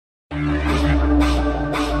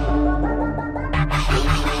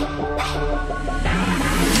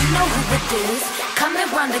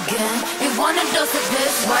around again. You wanna dose of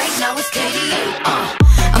this right now it's KDA.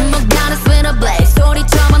 I'm a goddess with a blaze.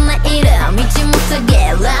 소리처럼 내 이름 잊지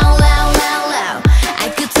못하게 loud loud loud loud. I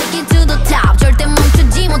could take you to the top. 절대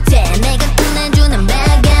멈추지 못해. 내가 끝내주는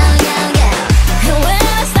bag yeah yeah yeah. And when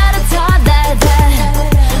I start to talk that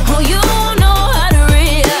oh you know how to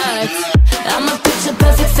react. I'm a picture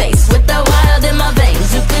perfect face with that wild in my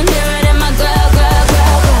veins. You can hear it in my glow glow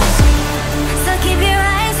glow glow. So keep your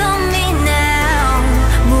eyes on me now.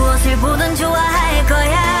 무엇을 보든 좋아할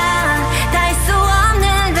거야.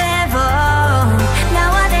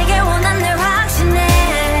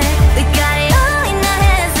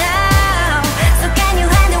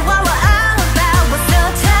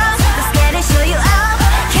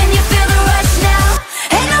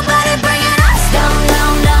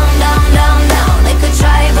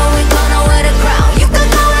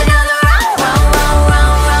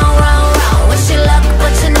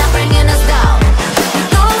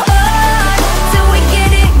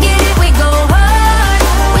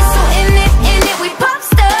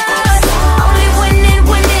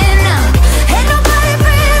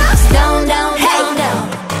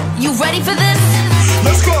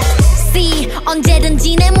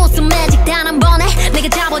 언제든지 내 모습 매직 단 한 번에 내가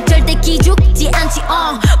잡아 절대 기죽지 않지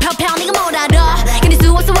펴펴 네가 뭘 알아 견딜 수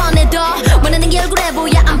없어 원해도 원하는 게 얼굴에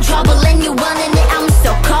보여 I'm trouble and you running it I'm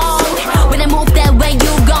so cold When I move that way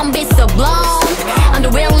you gon' be so blown I'm the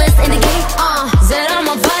realest in the game Said I'm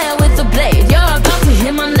on fire with the blade You're about to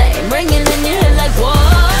hear my name ringing in your head like whoa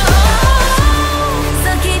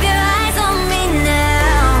So keep your eyes on me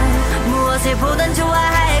now 무엇을 보든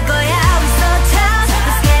좋아할 거야 We're so tough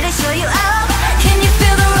Let's get it show you out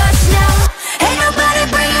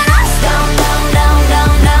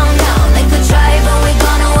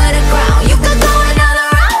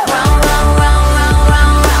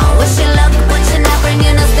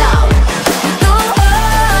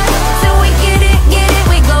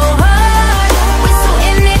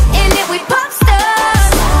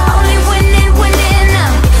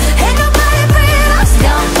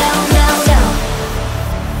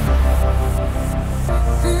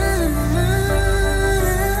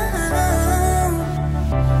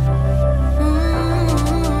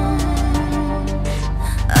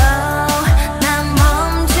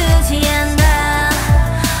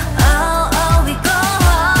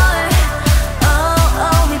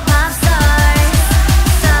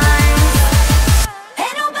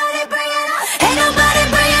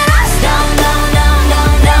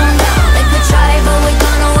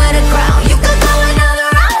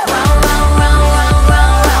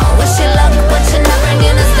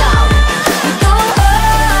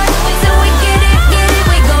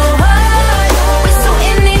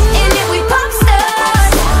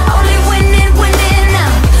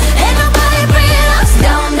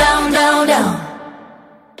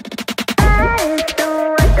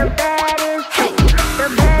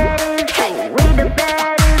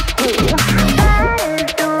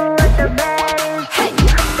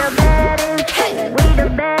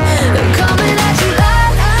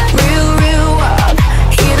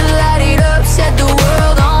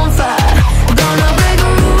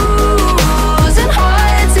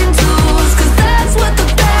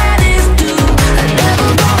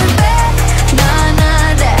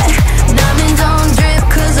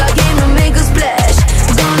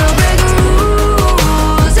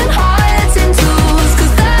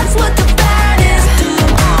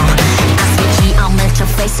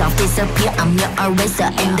Disappear, I'm your eraser.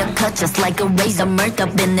 Aim the cut just like a razor. Murked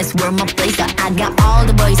up in this world, my blazer. I got all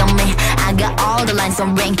the boys on me. I got all the lines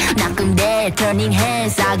on ring. Knocking dead, turning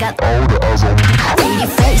heads. I got all the eyes on me. Pretty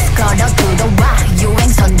face, 걸어 들어와. 유행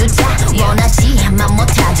선두자. 원하지만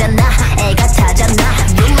못하잖아. 애가 타잖아.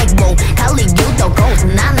 You like whoa, 갈리 you도 gold.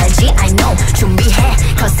 난 알지, I know. 준비해,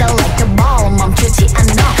 cause I like the ball. 멈추지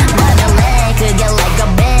않아. 나는 내 그게 like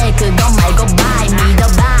a bag. 그거 말고 bye.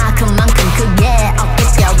 믿어봐, 그만큼 크게. 어깨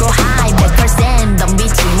펴고 high 100%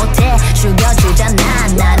 덤비지 못해 죽여주잖아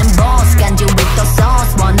나는 boss 간지 with the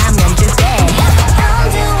sauce 원하면 줄게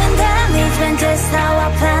I'm doing damage when just how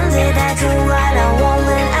I planned it I do what I want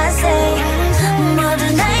when I say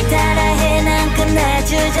모두 날 따라해 난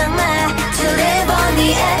끝내주잖아 To live on the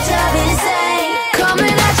edge of insane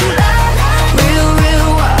Coming at you loud real real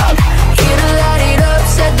world Here to light it up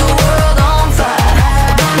set the world on fire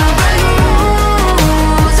Gonna break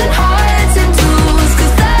rules and hearts and tools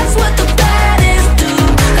Cause that's what the baddies do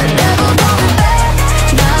I never going back,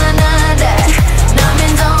 nah nah that 나면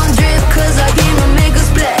don't drip cause I came to make a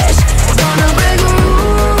splash Gonna break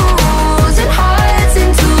rules and hearts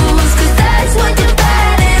and tools Cause that's what the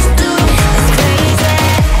baddies do It's crazy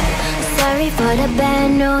Sorry for the bad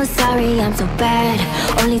news, sorry I'm so bad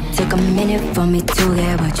Only took a minute for me to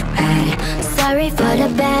get what you had. Sorry for the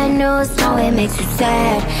bad news, no it makes you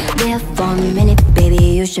sad. There for a minute, baby,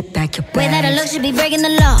 you should pack your bags. Way that I look should be breaking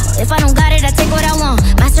the law. If I don't got it, I take what I want.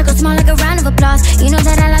 My circle small like a round of applause. You know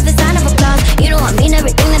that I love the sound of applause. You know I mean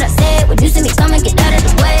everything that I say. When you see me come and get out of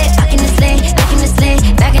the way. I can just lay,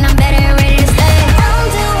 back and I'm better and ready to stay. I'm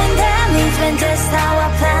doing damage when just how I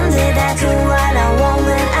planned it. I do what I want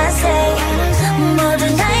when I say.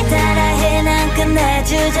 모든 날 따라해 난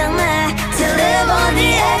끝내주잖아. To live on the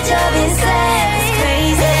edge of insane. It's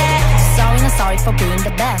crazy. Sorry, not sorry for being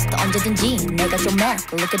the best. 언제든지 내가 좀 mad.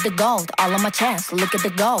 Look at the gold, all on my chest. Look at the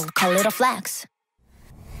gold, call it a flex.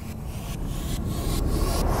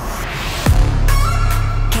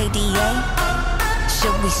 KDA,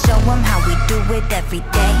 should we show them how we do it every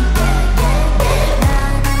day?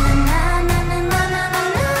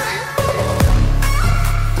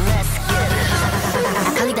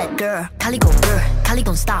 Kali that girl, Kali go girl, Kali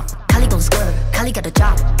gon' stop, Kali gon' skirt, Kali got a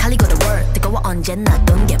job, Kali go to work. 뜨거워 언제나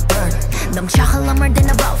don't get burned. 넘쳐 흘러물 than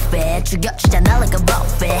a buffet, 죽여주잖아 like a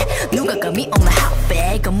buffet. 누가 감히 on my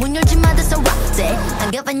hotbed, 문 열지 마 that's a rough day.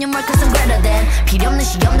 I'm giving you more cause I'm greater than. 필요 없는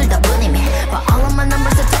시험들 다 뿐이미, but all of my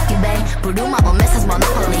numbers are talking back. 부르마 on message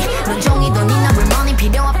monopoly. 넌 종이 돈이 나 real money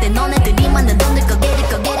필요 없대. 너네들이 만든 돈들 go get it,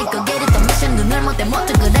 go get it, go get it. 더 미션 눈을 못대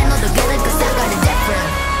못해 그래 너도 get it cause I got it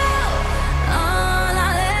different.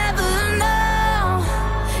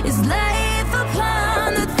 It's life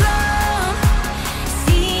upon the throne.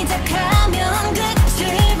 시작하면 끝을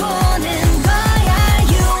보는 거야.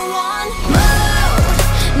 You want more?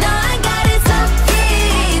 No, I got it so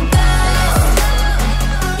deep down.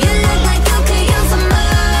 You look like you could use some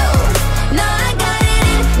more. No, I got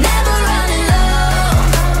it, never running low.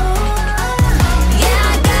 Yeah,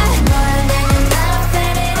 I got more than enough,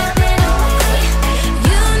 add it up and away.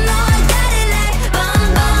 You know I got it like bum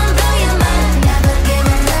bum, blow your mind. Never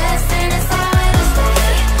giving less and it's how it'll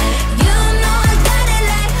stay. You know I got it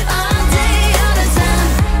like all day, all the time.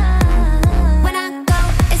 When I go,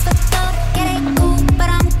 it's for gold. Get it cool, but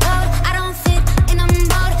I'm cold. I don't fit in a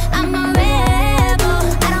mold. I'm a rebel.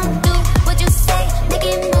 I don't do what you say.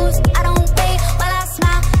 Making moves, I don't wait while I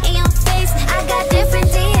smile in your face. I got different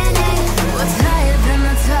DNA. What's higher than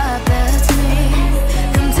the top? That's me.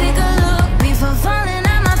 Come take a look before falling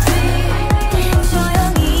at my feet.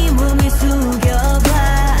 조용히 몸을 숙여봐.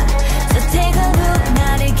 So take a look,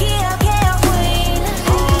 나를 기억해요, queen.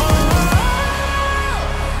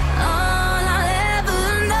 All I'll ever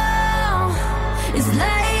know is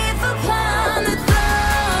life upon the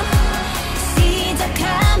throne.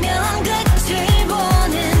 시작하면 끝을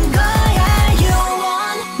보는 거야. You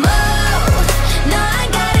want more? No, I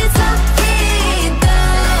got it so deep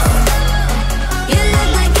down. You look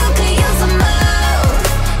like you could use some more.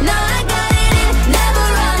 No, I got it, never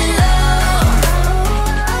running low.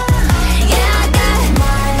 Yeah, I got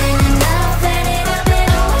more than enough, add it up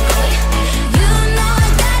and away. You know I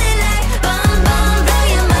got it like bum bum, blow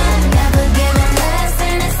your mind. Never giving less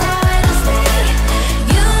and it's how it'll stay.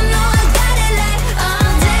 You know I got it like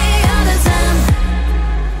all day, all the time.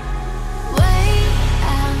 Way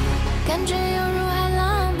out, 感觉犹如海浪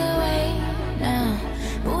的味道，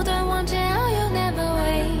不断往前，oh you never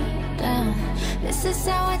way down. This is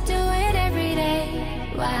how I do it every day.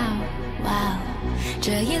 Wow, wow.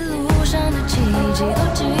 这一路上的奇迹都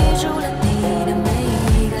记住了你的每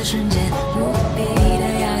一个瞬间，无比的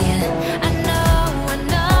耀眼。I know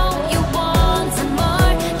you want some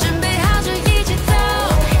more， 准备好就一起走。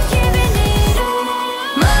Give me need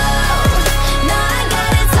more。No, I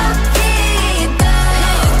got it so deep down.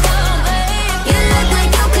 You look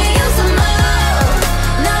like you could use some more.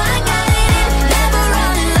 No, I got it, never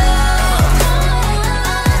running low.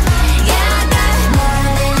 Yeah, I got more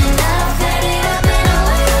than enough, add it up and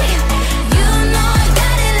away. You know I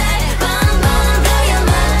got it like bum bum, blow your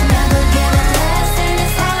mind. Never giving less and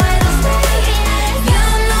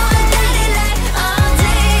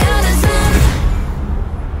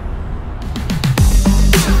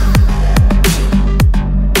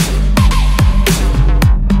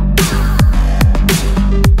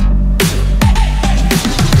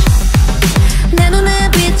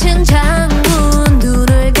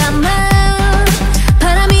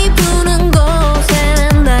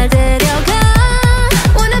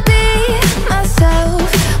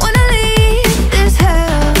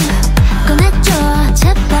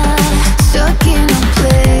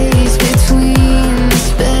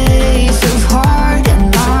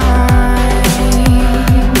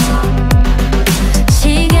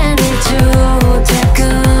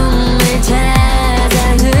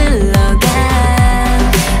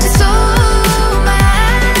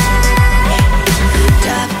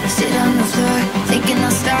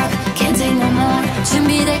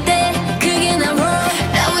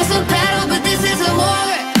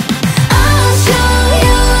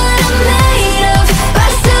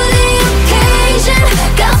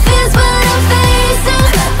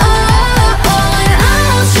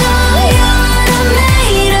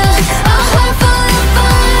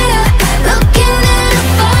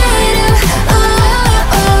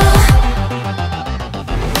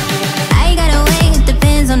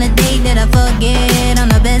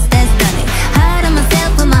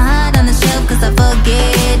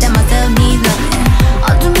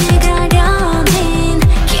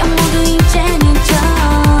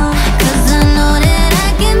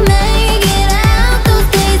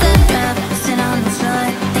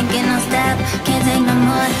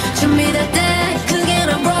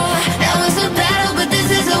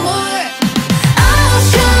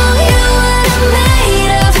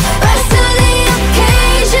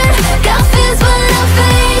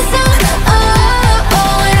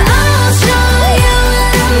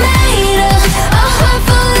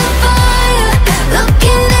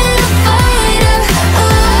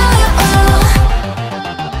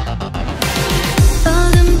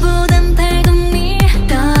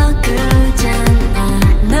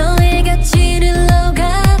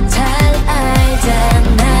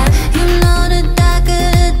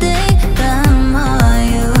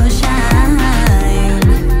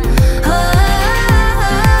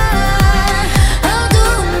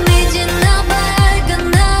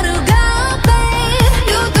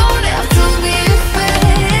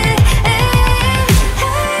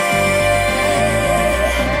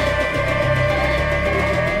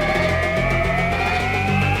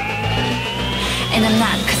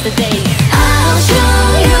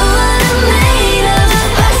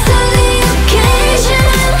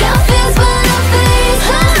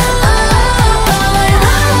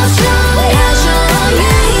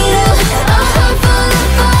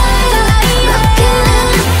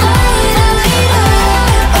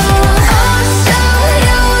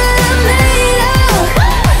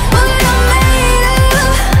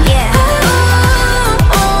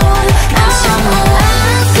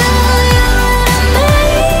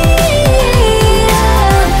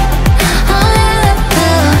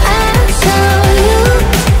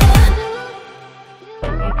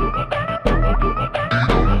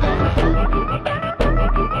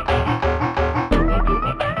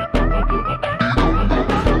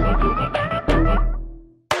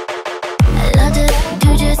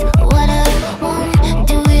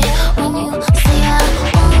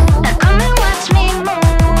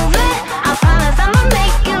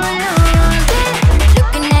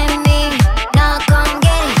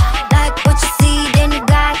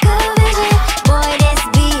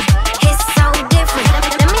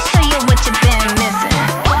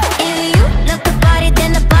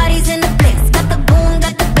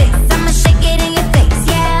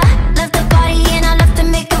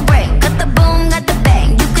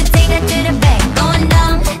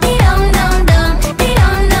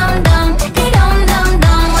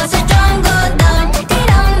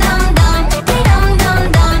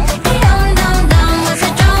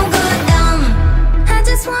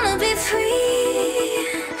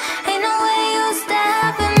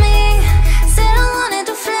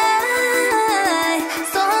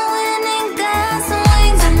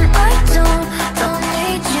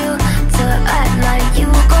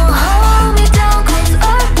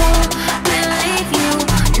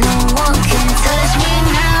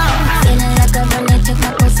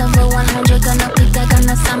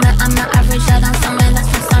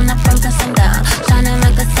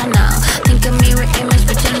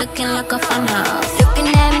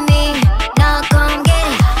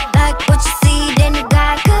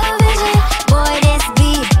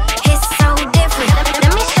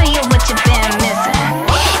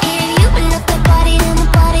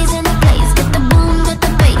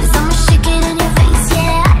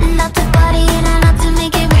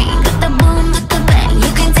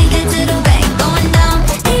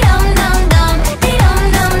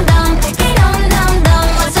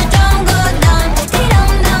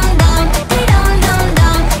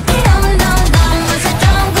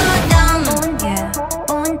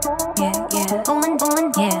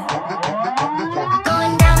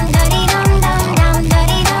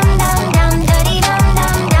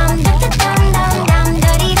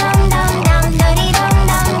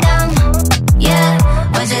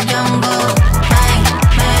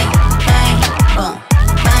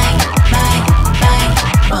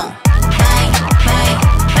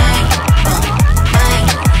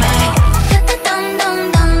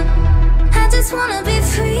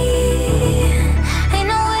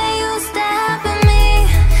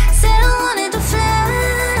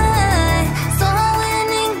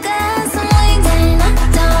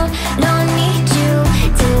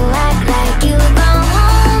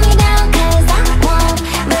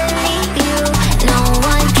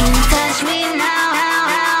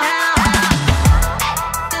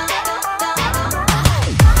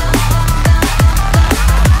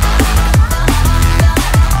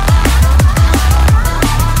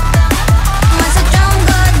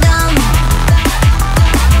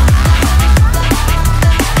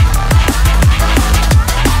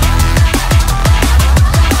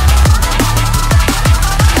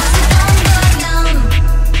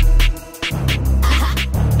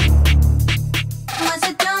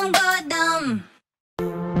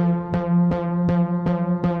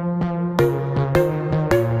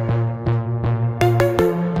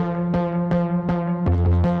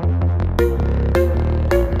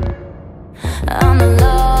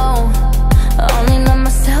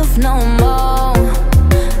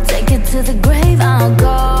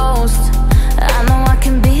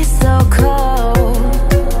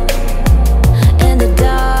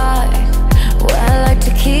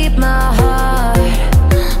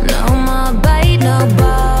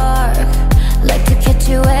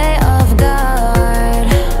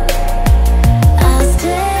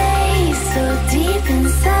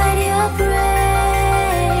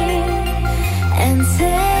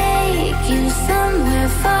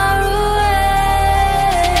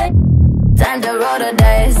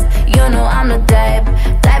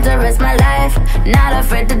life, not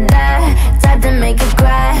afraid to die. Type to make you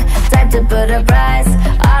cry, type to put a price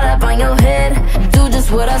all up on your head. Do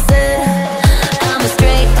just what I said. I'm a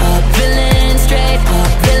straight up villain, straight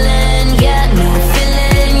up villain. Yeah, no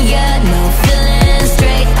feeling, yeah, no feeling.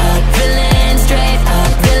 Straight up villain, straight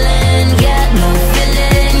up villain. Yeah, no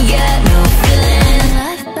feeling, yeah, no feeling.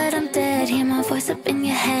 Alive, but I'm dead. Hear my voice up in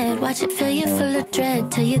your head. Watch it fill you full of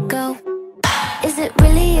dread till you go. Is it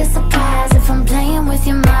really a surprise if I'm playing with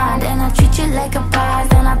your mind and I treat you like a prize?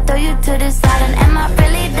 Then I throw you to the side. And am I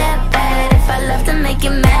really that bad if I love to make you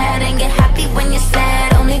mad and get happy when you're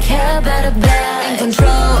sad? Only care about a bad. In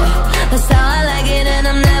control, that's how I like it, and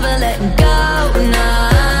I'm never letting go.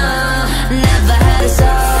 Nah, never had a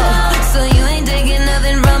soul, so you ain't taking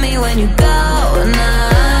nothing from me when you go.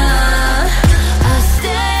 Nah, I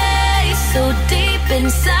stay so deep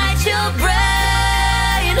inside your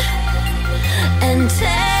brain and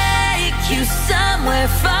take you somewhere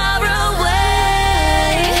far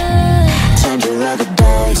away. Time to roll the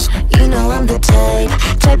dice, you know I'm the type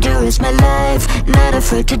to risk my life, not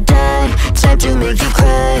afraid to die. Type to make you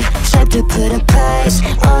cry, type to put a price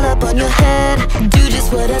all up on your head. Do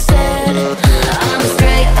just what I said. I'm a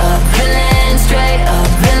straight up villain, straight up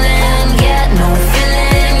villain. Yeah, no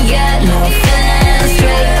feeling, yeah, no feeling.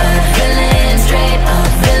 Straight up villain, straight up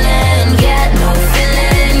villain. Yeah, no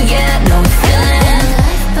feeling, yeah, no feeling.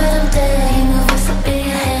 But I'm dead, you know what's up in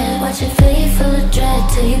your head. Watch it fill you full of dread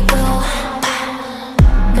till you go.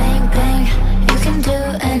 Bang, bang, you can do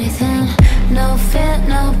anything. No fear,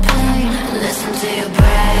 no pain. Listen to your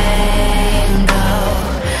brain.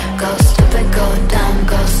 Go stupid, go dumb,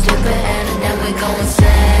 go stupid, and then we go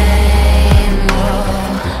insane. Whoa.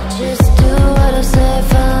 Just do what I say,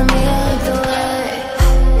 follow me all the way.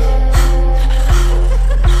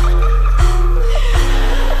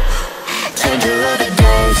 Time to roll the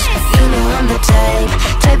dice, you know I'm the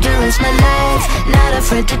type to risk my life, not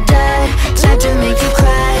afraid to die. Type to make you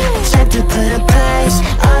cry, type to put a price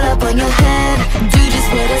all up on your head. Do just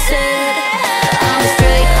what I said. I'm a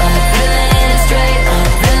straight up villain, straight up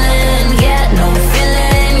villain. Yeah, no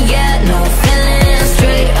feeling, yeah, no feeling.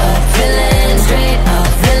 Straight up villain, straight up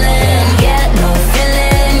villain. Yeah, no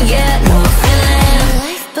feeling, yeah, no feeling.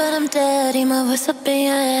 Life, but I'm dead. Hear my voice up in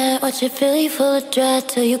your head. Watch it fill you full of dread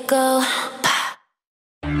till you go.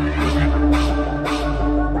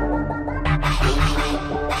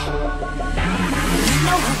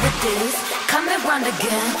 Coming round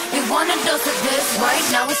again. You want a dose of this? Right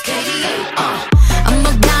now it's KDA. I'm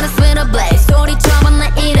a goddess with a blaze. 소리처럼 나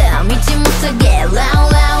이름 믿지 못하게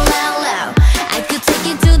loud, loud, loud, loud. I could take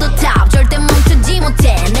you to the top. 절대 멈추지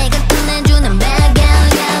못해. 내가 끝내주는 bad gal,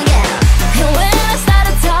 gal, gal. And when I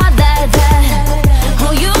started talk that,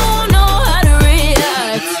 oh you know how to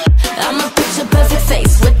react. I'm a picture perfect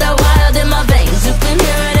face with that wild in my veins. You can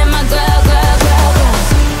hear it in my glow, glow, glow, glow.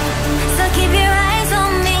 So keep your eyes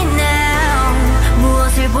on me now.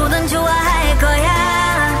 무엇을 보든 좋아할 거야.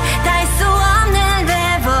 다 할 수 없는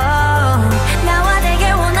대본. 나와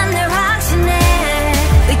되길 원한 널 확신해.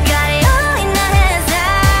 We got it all in our hands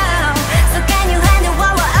now. So can you handle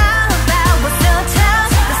what we're all about? We're so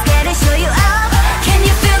tough, let's get it, show you out. Can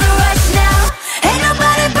you feel the rush now? Ain't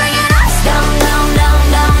nobody bringing us down, down, down,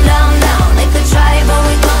 down, down, down. They could try but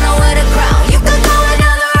we gonna wear the crown. You could go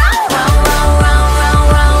another round, round, round, round, round,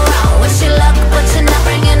 round, round. Wish you luck but you're not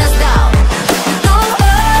bringing us down. Go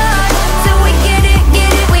hard till we get it,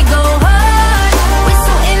 we go hard. We're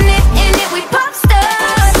so in it, we pop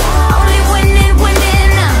stars. Only winning,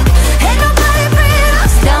 winning now. Ain't nobody bringing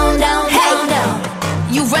us down, down, down, down.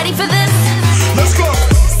 You ready for this? Let's go.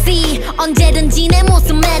 See, 언제든지 내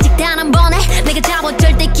모습 매직 단 한 번에 내가 잡아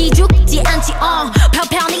절대 기죽지 않지.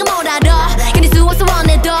 펴펴 네가 뭘 알아. 견딜 수 없어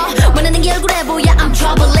원해도 원하는 게 얼굴에 보여. I'm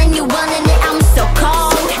trouble and you running it. I'm so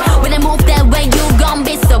cold. When I move that way you gon'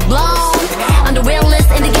 be so blown. I'm the realest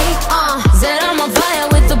in the game. Said I'm on fire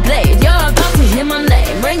with the blade. You're about to hear my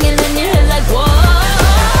name ringing in your head like whoa.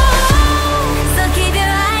 So keep your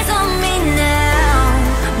eyes on me now.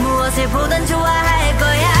 무엇을 보든 좋아할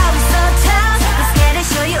거야. We're so tough, let's get it,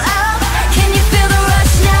 show you out. Can you feel the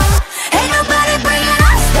rush now? Ain't nobody bringing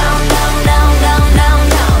us down, down, down, down, down.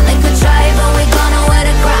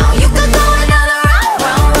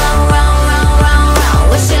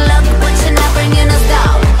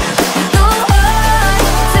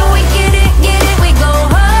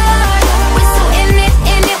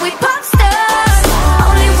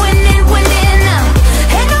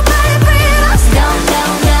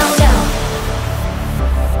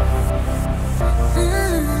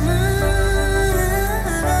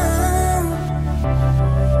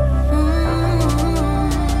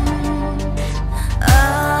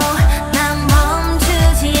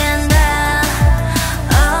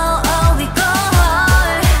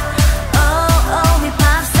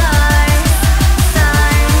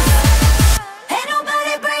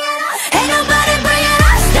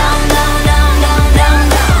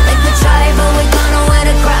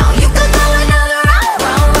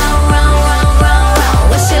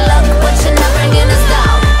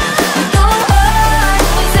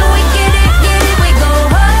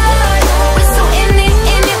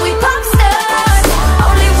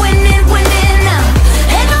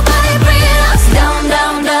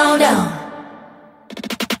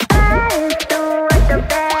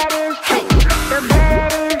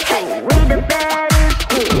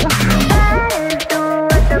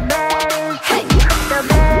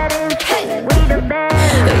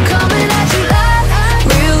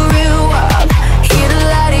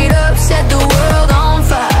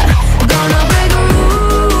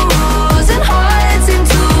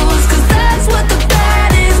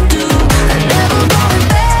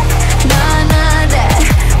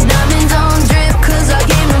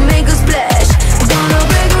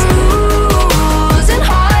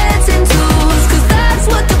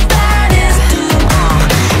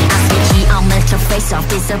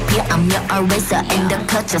 disappear. I'm your eraser in the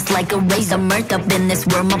cut just like a razor. Murked up in this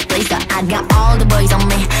world, my blazer. I got all the boys on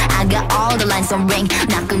me, I got all the lines on ring.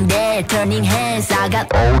 나쁜데 turning heads, I got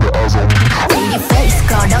all the eyes on me. Pretty face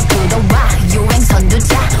걸어 들어와 유행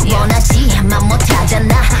선두자. 원하지만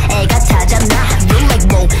못하잖아 애가 타잖아. You like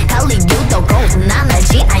whoa, 할리우드도 gold. 난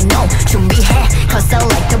알지 I know. 준비해 cause I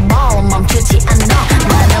like the ball. 멈추지 않아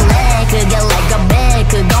나는 래 그게 like a bag.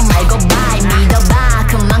 그거 말고 bye 믿어봐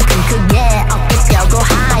그만큼 크게 어깨 펴고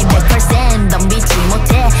high 100% 덤비지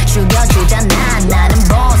못해 죽여주잖아 나는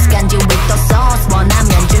boss 간지 with the sauce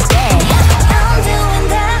원하면 줄게. I'm doing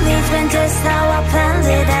damage when that's how I planned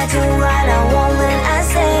it. I do what I want when I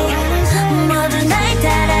say 모두 날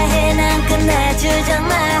따라해 난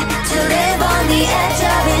끝내주잖아 To live on the edge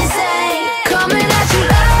of insane Coming at you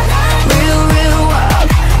up real real wild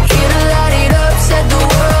Here to light it up set the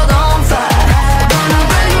world on fire Gonna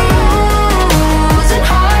break rules and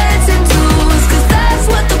hearts and tools Cause that's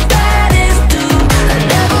what the baddest do I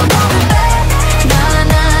never going back nah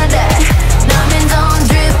nah that Diamonds on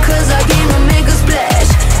drip cause I came to make a splash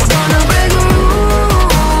Gonna break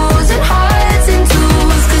rules and hearts and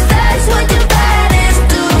tools Cause that's what the baddest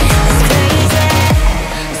do It's crazy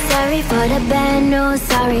Sorry for the bad news,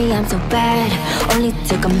 sorry I'm so bad Only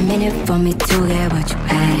took a minute for me to get what you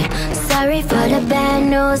had Sorry for the bad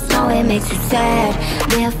news, no it makes you sad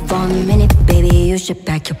Live for a minute, baby, you should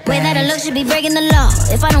pack your bags Way that I look should be breaking the law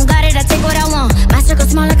If I don't got it, I take what I want My circle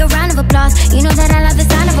small like a round of applause You know that I love the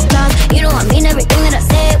sound of applause You know I mean everything that I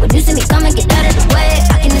say When you see me coming, get out of the way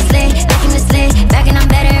Back in the sleigh, back and I'm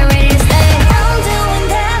better and ready to stay I'm doing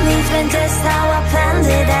damage when that's how I planned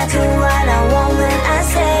it I do what I want when I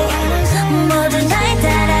say 모두 날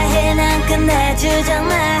따라해 난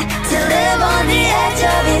끝내주잖아 To live on the edge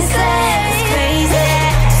of insane It's crazy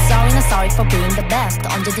Sorry not sorry for being the best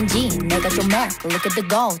언제든지 내가 좀 mad Look at the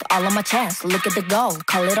gold all on my chest Look at the gold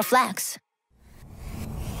call it a flex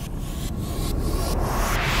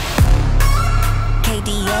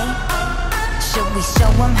KDA Should we show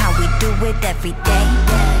them how we do it every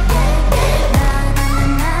day?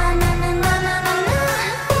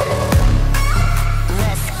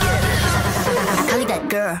 Kali that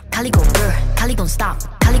girl, Kali go girl, Kali gon' stop,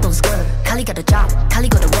 Kali gon' skirt, Kali got a job, Kali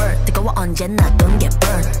go to work. 뜨거워 언제나 don't get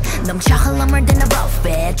burned. 넘쳐 흘러물 than a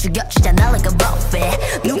buffet, 죽여주잖아 like a buffet.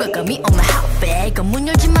 누가 감히 on my outfit? 그 문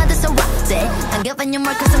열지 마, that's a rough day. Don't give any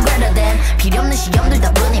more cause I'm greater than. 필요 없는 시험들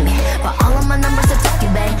다 뿐이미. But all of my numbers are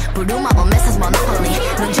talking bang. 부루마법 message monopoly.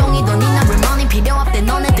 눈종이 돈이나 real money 필요 없대.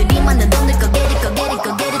 너네들이 만든 돈들 go get it, go get it,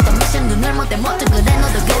 go get it. The mission 눈을 못 떼, 뭐든 그래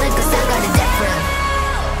너도 get it cause I got it different.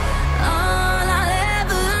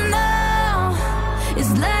 It's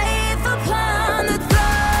life upon the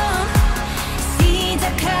throne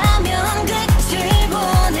시작하면 끝을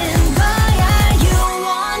보는 거야 You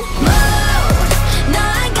want more No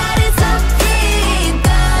I got it so deep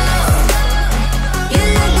though You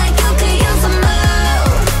look like you could use some more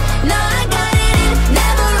No I got it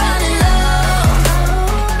never running low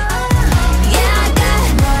Yeah I got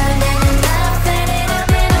more than enough and it up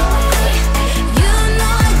and away You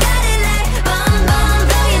know I got it like bum bum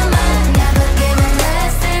blow your mind Never giving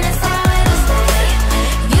less and it's how it'll stay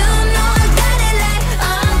You know I got it like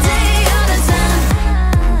all day all the time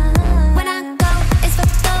When I go it's for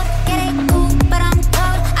gold Get it cool but I'm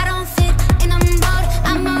cold I don't fit in a mold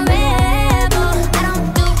I'm a rebel I don't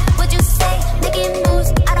do what you say Making moves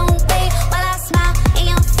I don't wait while I smile in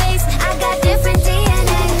your face I got different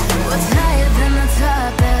DNA What's higher than the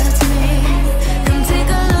top that's me Come take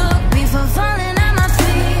a look before falling at my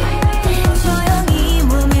feet 조용히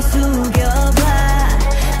몸을 숙여봐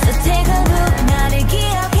So take a look 나를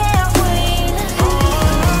기억해 queen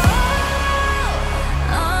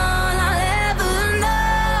All I'll ever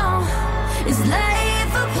know Is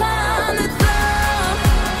life upon the throne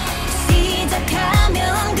시작하면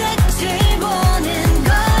끝을 보는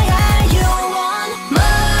거야 You want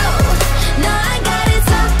more No I got it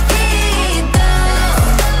so deep though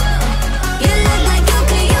You look like you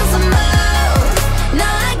could use some more No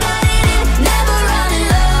I got it never running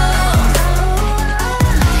low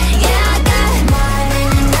Yeah I got more than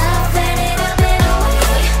enough and it up and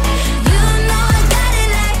away You know I got it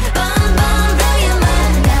like bum bum blow your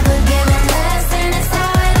mind Never giving less and it's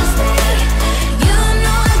how it'll stay You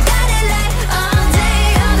know I got it like all day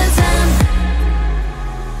all the time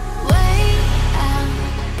Way out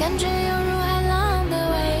感觉犹如海浪的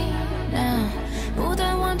味道不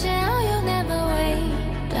断往前 oh you'll never way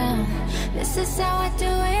down This is how I do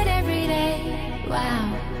it every day Wow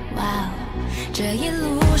wow 这一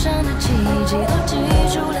路上的奇迹都记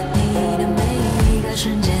住了你的每一个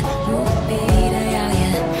瞬间无比的耀眼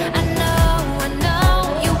I know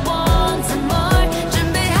you want some more 准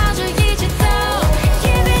备好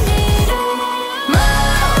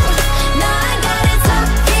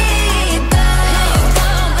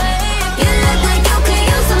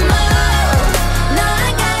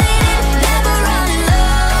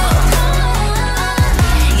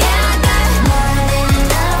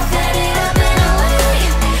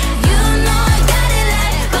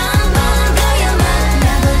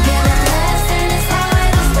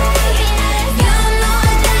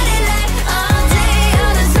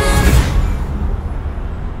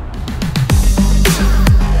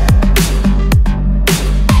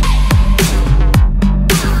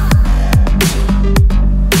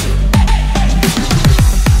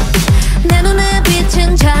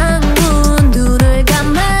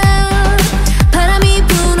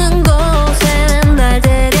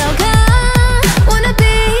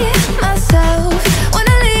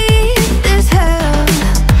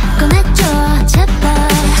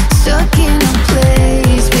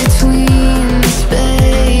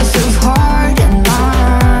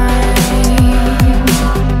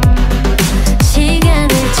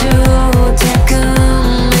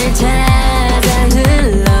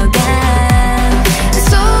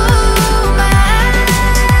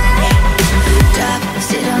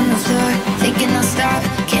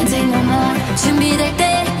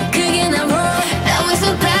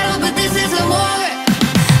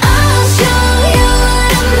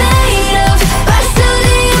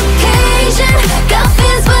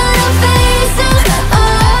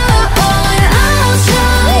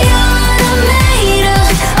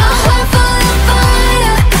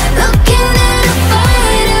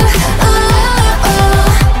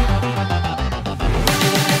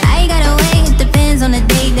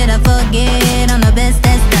forget I'm the best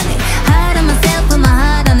that's done it. Hard on myself, put my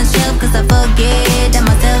heart on the shelf, cause I forget that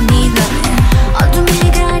myself needs loving.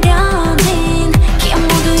 어둠이 가려진 기억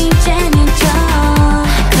모두 이젠 잊어.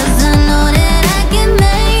 Cause I know that I can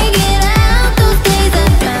make it out those days I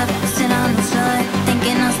drop. Sit on the floor,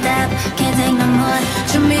 thinking I'll stop, can't take no more.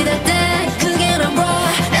 준비될 때 그게 더 roar.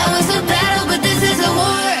 Now it's a battle but this is a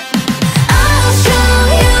war. I'll show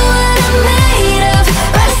you what I'm made of.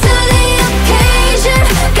 Rise to the occasion.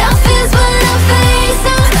 Got fears but I face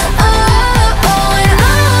them. Oh, oh, and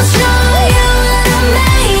I'll show you what I'm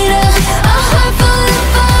made of. A heart full of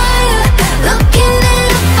fire, looking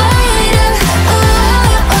at a fighter. Oh,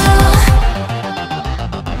 oh.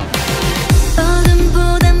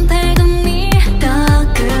 어둠보단 밝음이 더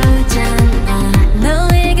크잖아.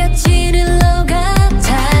 너의 가치를 너가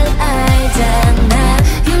잘 알잖아.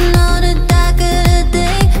 You know the darker the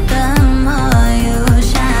day, the more you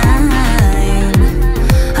shine.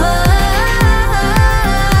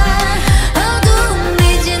 어둠이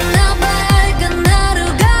지나 밝은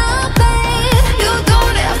하루가 babe. You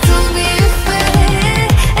don't have to be afraid.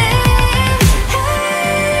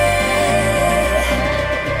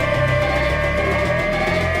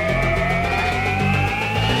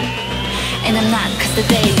 And I'm not cause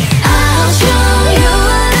today I'll show you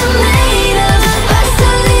what I'm made of. Rise to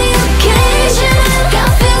the occasion. Got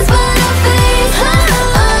fears but I face them.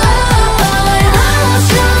 Oh, oh, and I'll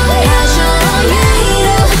show you what I'm made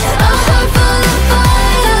of. A heart full of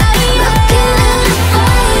fire, looking at a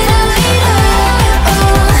fighter. Oh,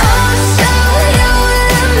 oh, I'll show you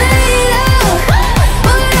what I'm made of. What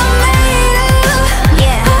I'm made of.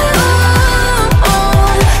 Yeah. Oh,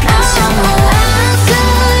 oh, I'll show you what I'm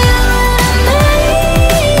made of.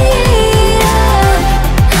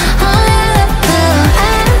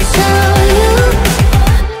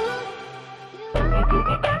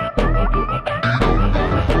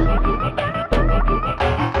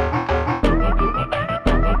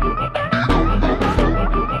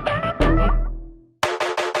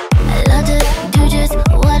 I love to do just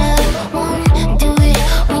what I want. Do it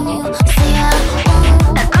when you say I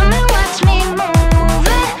won't. Now come and watch me move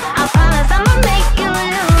it. I promise I'ma make you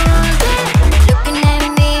lose it. Looking at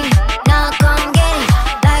me, now come get it.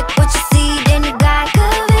 Like what you see, then you got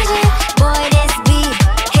good vision. Boy, this beat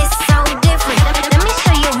hits so different. Let me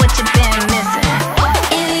show you what you've been missing.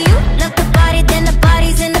 If you love the party, then the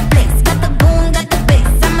party's in the place. Got the boom, got the bass,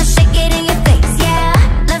 I'ma shake it in your face. Yeah,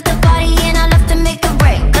 love the party and I love to make a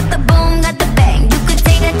break. Got the boom, got the bang, you could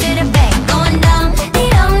take that to the bank. Going down,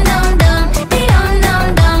 dee-dum, dum, dum, dee-dum, dum,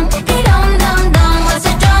 dum, dee-dum, dum, dum. Watch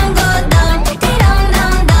the drum go down, dee-dum,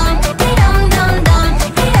 dum, dum, dee-dum, dum, dum,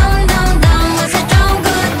 dee-dum, dum, dum. Watch the drum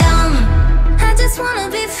go down. I just wanna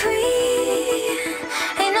be free,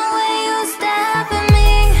 ain't no way you stopping me.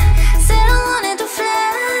 Said I wanted to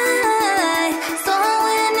fly, so I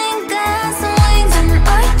went and got some wings. And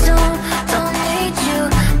I don't need you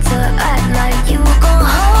to act like you gon'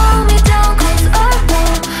 hold me down, cause I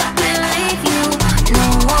won't believe you. No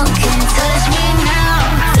one can touch me now.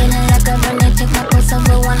 Feeling like a runner, check my pulse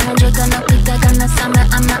over 100. Gonna peak, I gonna summer.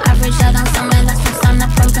 I'm not average, I don't summer. That's from sun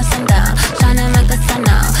up from the sundown. Shining like a sun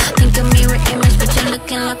now. Think a mirror image, but you're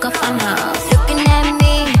looking like a fun house. Looking at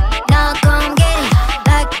me, now come get it.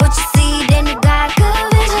 Like what you see, then you got good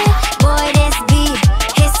vision. Boy, this beat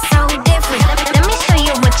hits so different. Let me show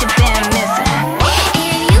you what you've been missing.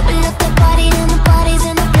 If you look the party, then the party's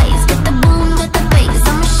in the place. Get the boom, get the bass,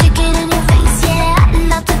 I'ma shake it in your face. Yeah, I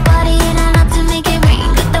love to party and I love to make it rain.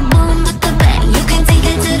 Get the boom, get the bang, you can take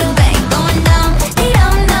it to the bank. Going down,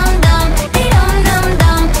 dee-dum, dum, dum, dee-dum, dum,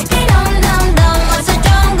 dum, dee-dum, dum, dum. Watch the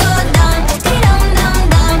drum go down, dee-dum, dum,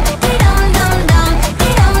 dum, dee-dum, dum, dum,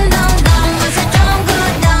 dee-dum, dum, dum. Watch the drum go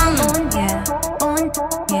down. Yeah.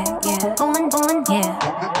 Going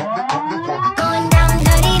down,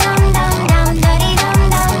 dum-dee-dum, dum, dum, dum-dee-dum,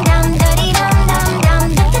 dum, dum, dum-dee-dum, dum, dum,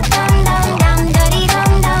 dum-dum, dum,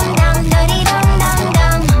 dum-dee-dum, dum, dum, dum-dee-dum, dum,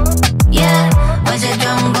 dum. Yeah, watch the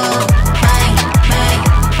drum go bang, bang,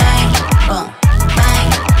 bang, boom, bang,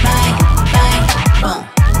 bang, bang, boom,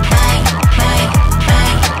 bang, bang,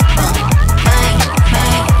 bang, boom, bang,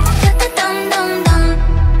 bang. Get the dum dum dum.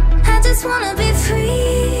 I just wanna be free.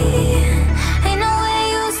 Ain't no way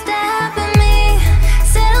you stopping me.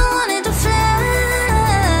 Said I wanted to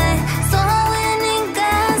fly, so I went and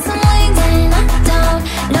got some wings. And I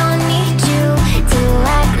don't need you to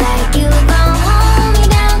act like you gon' hold me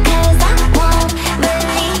down, cause I won't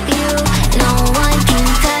believe you. No one can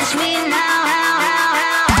touch me now.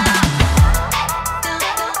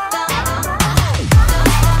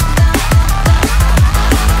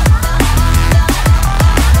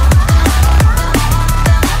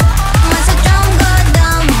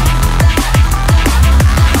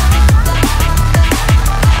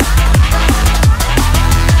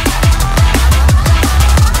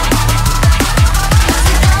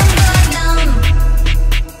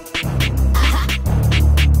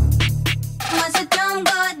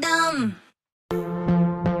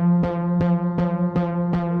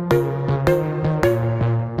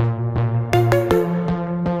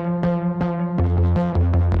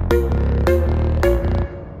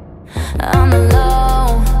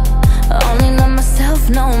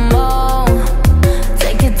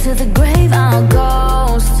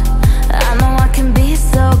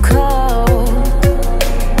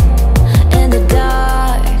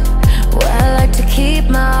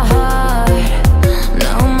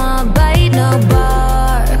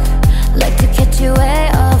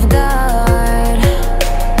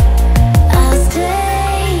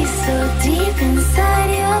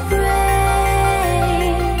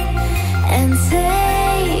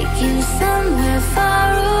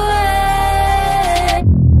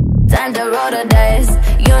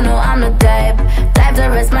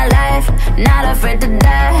 not afraid to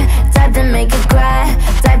die. Type to make you cry,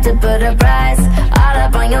 type to put a price all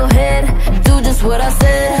up on your head. Do just what I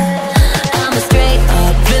said. I'm a straight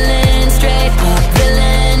up villain, straight up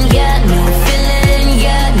villain. Yeah, no feeling,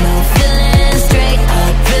 yeah, no feeling. Straight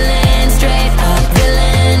up villain, straight up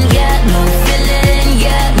villain. Yeah, no feeling,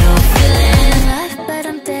 yeah, no feeling. Alive, but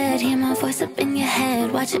I'm dead. Hear my voice up in your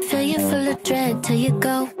head. Watch it fill you full of dread till you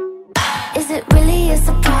go. Is it really a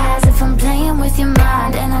surprise if I'm playing with your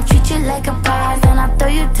mind and I treat you like a prize? Then I throw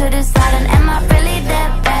you to the side. And am I really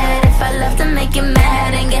that bad if I love to make you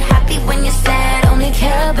mad and get happy when you're sad? Only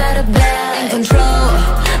care about a bad in control.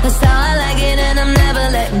 That's how I like it, and I'm never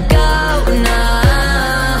letting go. No,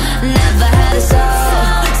 never had a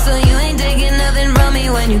soul, so you ain't taking nothing from me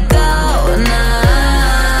when you go. No,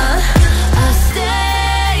 I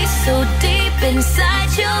stay so deep inside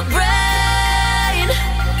your brain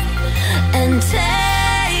and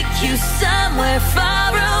take you somewhere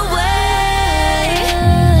far away.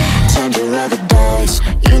 Time to roll the dice,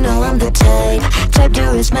 you know I'm the type to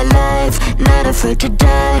risk my life, not afraid to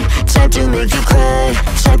die. Type to make you cry,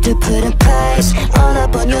 type to put a price all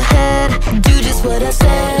up on your head. Do just what I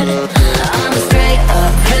said. I'm a straight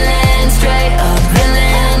up villain, straight up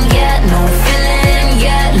villain. Yeah, no feeling,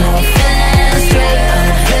 yeah, no feeling. Straight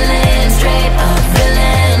up villain, straight up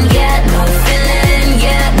villain. Yeah, no feeling,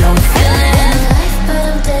 yeah, no feeling. But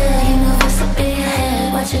I'm dead, you know what's up in your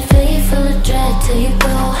head. Watch it fill you full of dread till you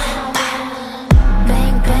go.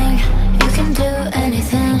 Bang, bang, you can do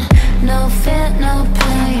anything. No fear, no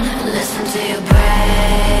pain. Listen to your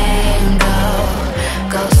brain.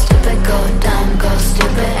 Go stupid, go dumb, go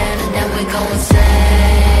stupid, and then we go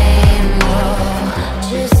insane. Whoa.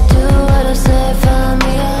 Just do what I say, follow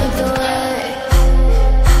me, I like the way.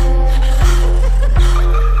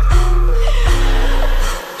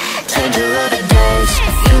 Time to roll the dice,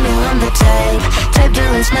 you know I'm the type to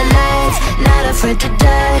risk my life, not afraid to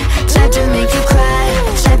die. Type to make you cry,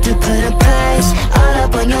 type to put a price all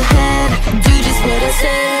up on your head. Do just what I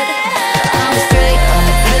said. I'm a straight up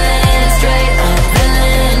villain, straight up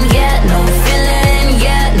villain. Yeah, no feeling,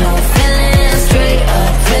 yeah, no feeling. Straight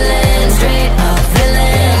up villain, straight up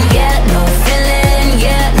villain. Yeah, no feeling,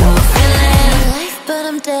 yeah, no feeling. Life, but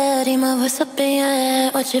I'm dead. Hear my voice up in your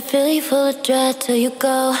head. Watch it fill you full of dread till you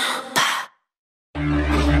go.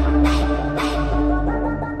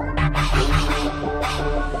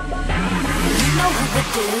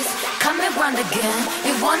 Coming round again.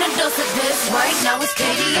 You want a dose of this? Right now it's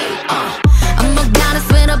KDA. I'm a goddess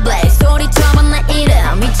with a blaze. 소리처럼 나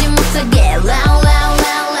이름 잊지 못하게. Loud, loud,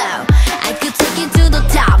 loud, loud. I could take you to the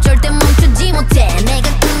top. 절대 멈추지 못해. 내가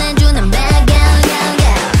끝내주는 bad gal, gal,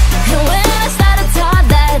 gal. And when I start to talk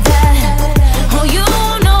like that, oh, you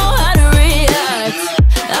know how to react.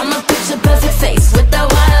 I'm a picture perfect face with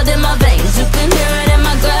that wild in my veins. You can hear it in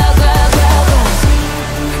my growl, growl, growl, growl.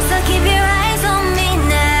 So keep your eyes on me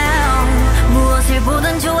now. 무엇을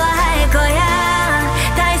보든 좋아할 거야.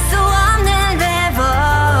 다 할 수 없는 배vo.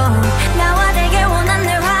 나와 되길 원한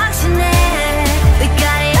늘 확신해. We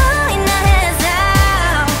got it all in our hands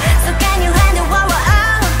now. So can you handle what we're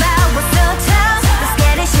all about? We're so tough, let's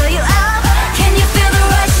get it, show you up. Can you feel the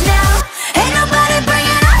rush now? Ain't nobody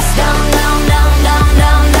bringing us down, down, down, down,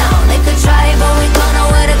 down, down. They could try, but we gonna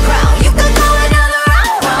wear the crown. You could go another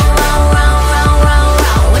round, round, round, round, round, round,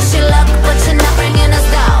 round. Wish you luck, but you're not bringing us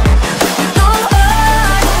down. We go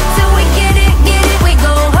hard till we get it, we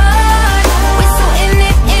go hard. We so in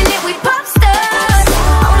it, we pop stars.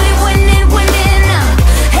 Only winning, winning now.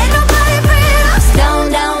 Ain't nobody bringing us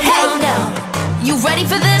down, down, down, down. You ready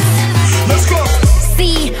for this? Let's go.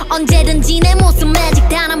 See, 언제든지 내 모습 매직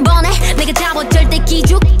단 한 번에 내가 잡아 절대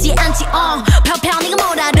기죽지 않지. 펴펴 네가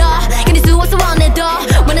뭘 알아. 견딜 수 없어 원해도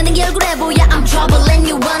원하는 게 얼굴에 보여. I'm trouble and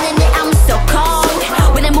you running it. I'm so cold.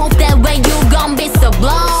 When I move that way you gon' be so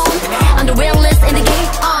blown. I'm the realest in the game.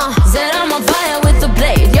 Said I'm on fire with the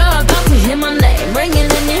blade. You're about to hear my name ringing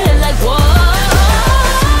in your head like whoa.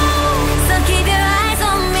 So keep your eyes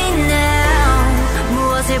on me now.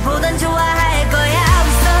 무엇을 보든 좋아할 거야. I'm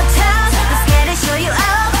so tough, let's get it, show you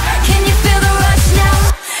up. Can you feel the rush now?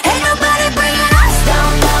 Ain't nobody bringing us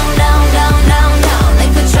down, down, down, down, down, down. They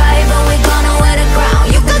could try, but we gonna wear the crown.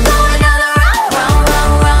 You could go another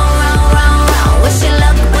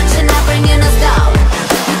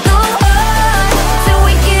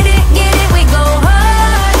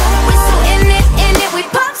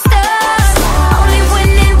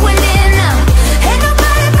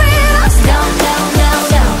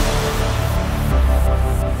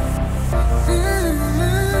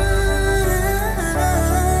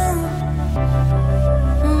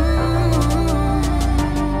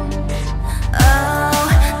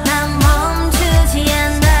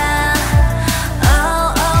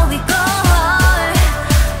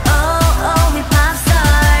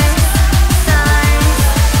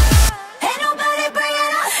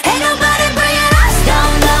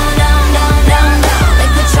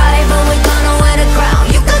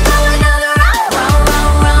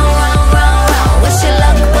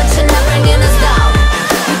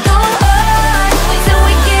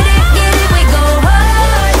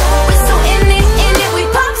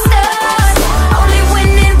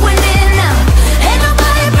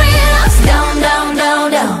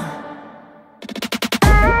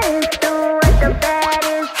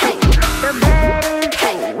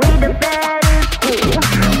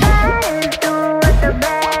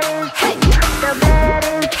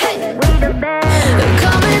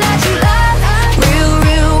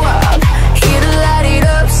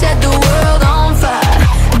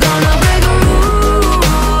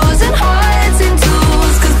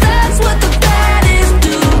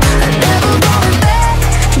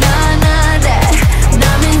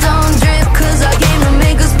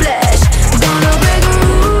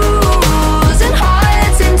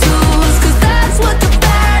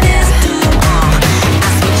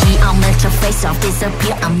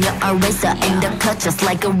razor in the cut just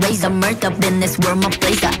like a razor. Murked up in this world, my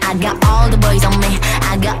blazer. I got all the boys on me,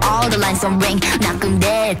 I got all the lines on ring.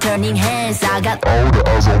 나쁜데 turning heads, I got all the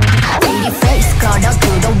eyes on me. Baby face 걸어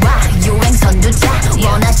들어와 유행 선두자.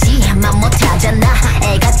 원하지만 못하잖아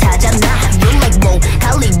애가 타잖아. You like whoa,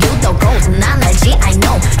 할리우드 gold 난 알지 I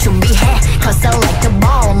know. 준비해 cause I like the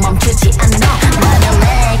ball 멈추지 않아.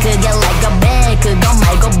 말할래 그게 like a bag 그거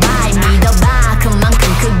말고 bye. 믿어봐 그만큼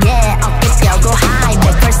크게 어깨 펴고 high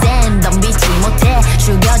 100% 덤비지 못해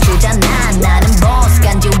죽여주잖아. 나는 boss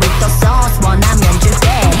간지 with the sauce 원하면 줄게.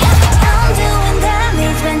 I'm doing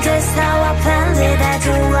damage when that's how I planned it. I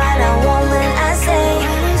do what I want when I say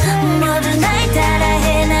모두 날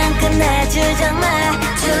따라해 난 끝내주잖아.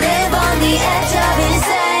 To live on the edge of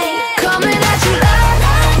insane. Coming at you like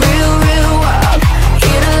real, real wild.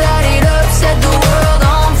 Here to light it up, set the world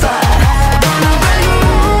on fire. Gonna break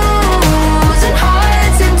rules and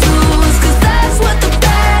hearts in twos, cause that's what the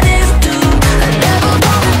baddest do. I never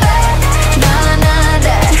going back, nah, nah,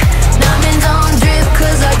 that. Diamonds on drip,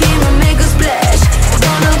 cause I came to make a splash.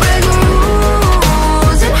 Gonna break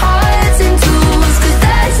rules and hearts in twos, cause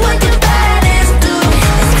that's what the baddest do.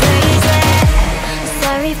 It's crazy.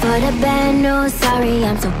 Sorry for the bad news, sorry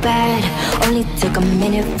I'm so bad. Only took a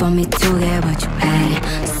minute for me to get what you had.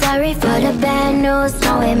 Sorry for the bad news,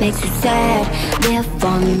 no it makes you sad. Live for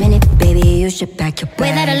a minute, baby, you should pack your bags.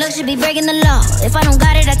 Way that I look should be breaking the law. If I don't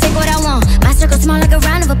got it, I take what I want. My circle small like a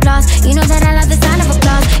round of applause. You know that I love the sound of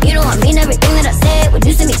applause. You know I mean everything that I say. When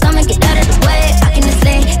you see me coming, get out of the way. I can just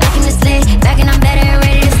slay, back and I'm better and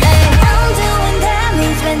ready to stay. I'm doing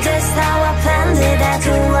damage when just how I planned it. I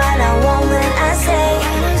do what I want when I say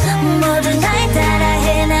모두 날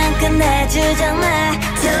따라해 난 끝내주잖아.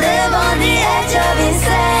 To live on the edge of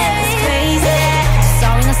insane. It's crazy.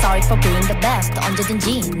 Sorry, not sorry for being the best.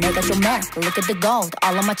 언제든지 내가 좀 mad. Look at the gold,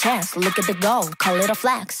 all on my chest. Look at the gold, call it a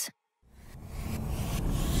flex.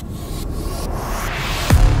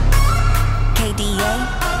 KDA,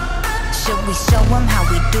 should we show them how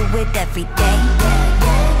we do it every day?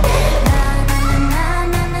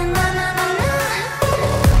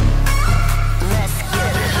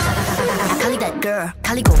 Kali that girl,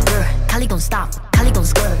 Kali go girl, Kali don't stop, Kali don't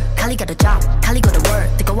skirt, Kali got a job, Kali got a word.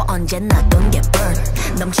 뜨거워 언제나 don't get burned.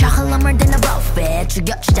 넘쳐 흘러물 than a buffet,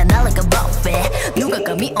 죽여주잖아 like a buffet. 누가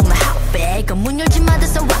감히 on my outfit, 그 문 열지 마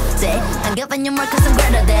that's a rough day. Don't give any more cause I'm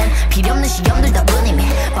greater than. 필요 없는 시험들 다 뿐이미.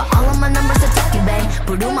 But all of my numbers are talking babe.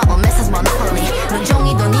 부루마법 message monopoly.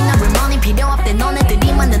 눈종이 돈이나 real money 필요 없대.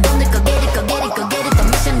 너네들이 만든 돈들 go get it, go get it, go get it. 더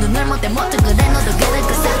미션 눈을 못대 못해 그래 너도 get it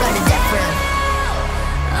cause I got it different.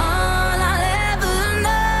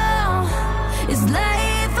 It's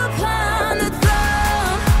life upon the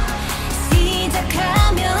throne.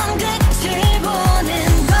 시작하면 끝을 보는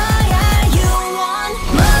거야. You want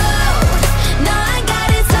more? No, I got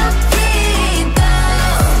it so free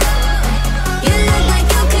though. You look like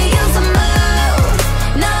you could use some more.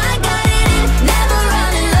 No, I got it in, never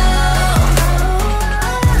running low.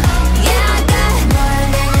 Yeah, I got more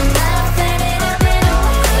than enough, turn it up and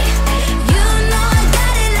away. You know I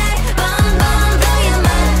got it like bum bum, blow your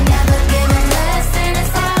mind. Never giving less, and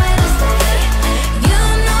that's how it'll stay. You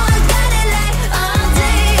know I got it like all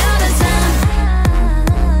day, all the time.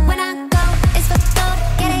 When I go, it's for gold.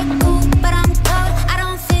 Get it cool, but I'm cold. I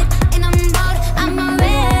don't fit in a mold. I'm a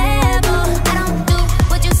rebel. I don't do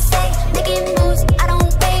what you say. Making moves, I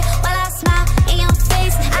don't wait while I smile in your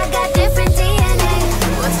face. I got different DNA.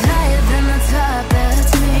 What's higher than the top?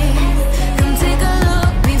 That's me. Come take a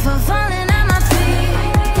look before falling on my feet.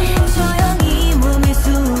 조용히 몸을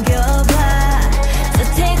숙여봐. So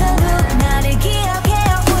take a look, 나를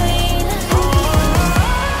기억해요, queen.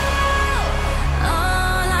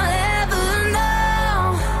 All I'll ever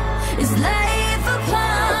know is life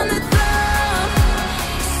upon the throne.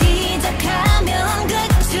 시작하면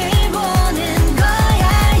끝을 보는 거야.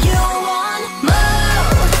 You want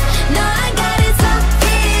more? No, I got it so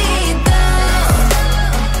free though.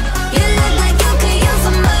 You look like you could use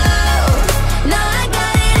some more. No, I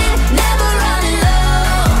got it in, never running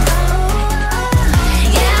low.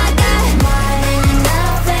 Yeah, I got more than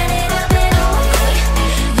enough, turn it up and away.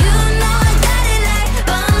 You know I got it like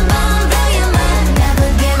bum bum, blow your mind. Never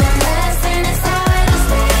giving less, and that's how it'll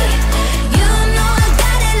stay. You know I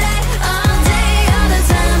got it like all day, all the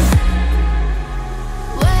time.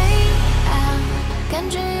 Way out，感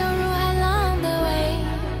觉犹如海浪的way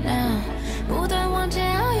now，不断往前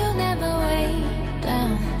，oh you never way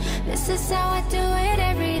down。This is how I do it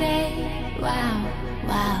every day。Wow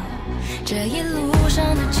wow，这一路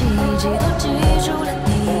上的奇迹都记住了你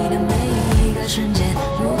的每一个瞬间，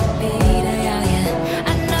无比的耀眼。I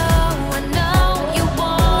know you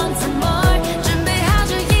want some more，准备好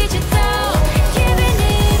就一起走。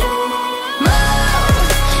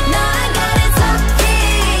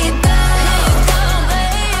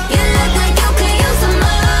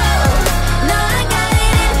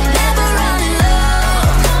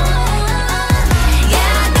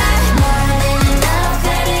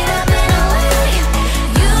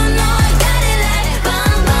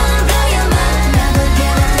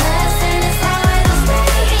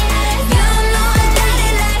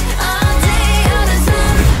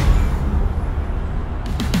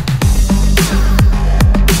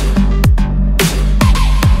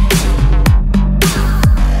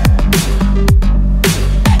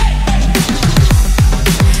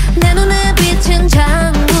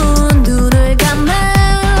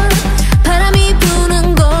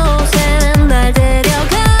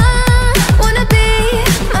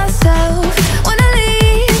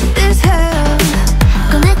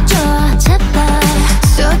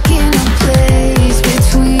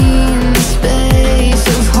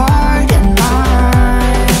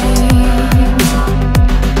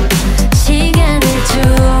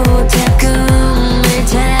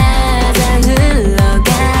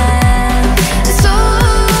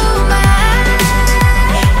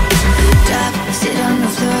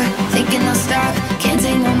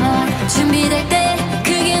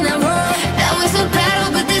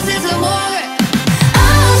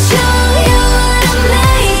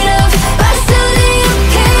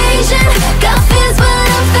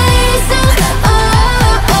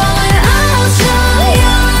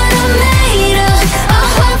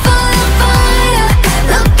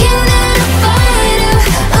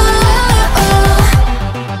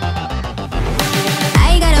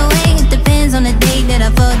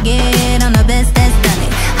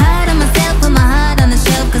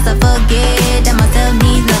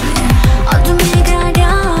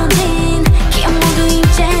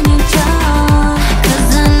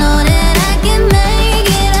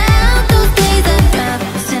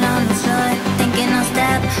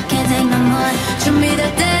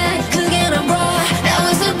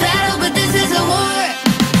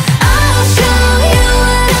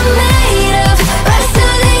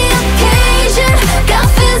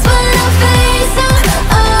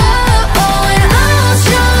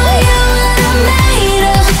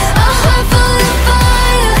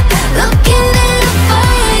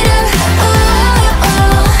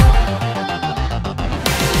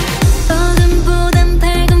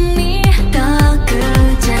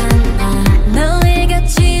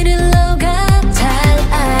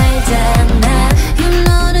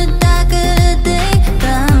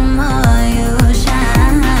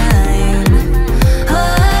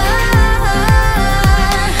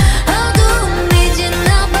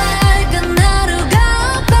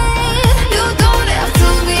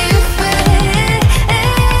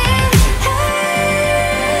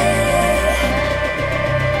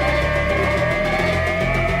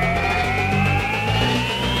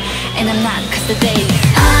and I'm not, cause today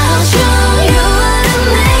I'll show you what I'm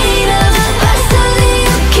made of. Rise to the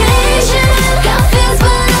occasion. Got fears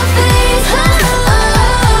but no faith.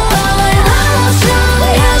 I'll show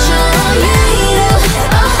you what I'm made of.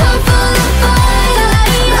 A heart full of fire.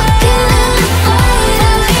 Looking at the fire.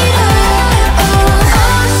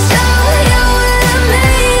 I'll show you what I'm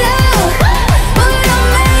made of. What I'm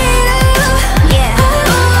made of. Yeah.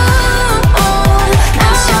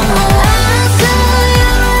 I'll show you what I'm made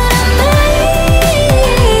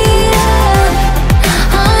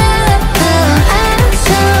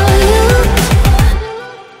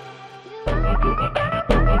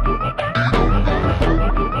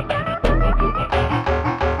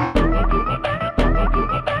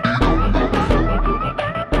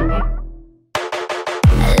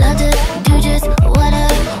I love to do just what I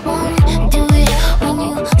want. Do it when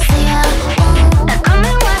you say I won't. Now come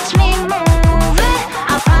and watch me move it.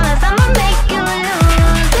 I promise I'ma make you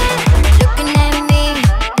lose it. Looking at me,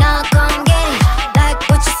 now come get it. Like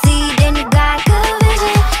what you see, then you got good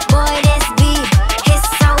vision. Boy, this beat hits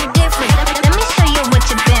so different. Let me show you what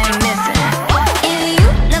you've been missing. If you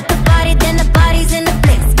love the party, then the party's in the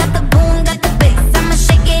place. Got the boom, got the bass. I'ma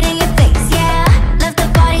shake it in your face. Yeah, love the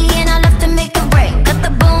party and I love to make a break. Got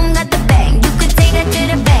the boom, got the bang. You can take that to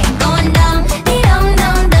the bank. Going dumb, dee dum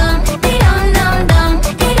dum dum, dee dum dum dum,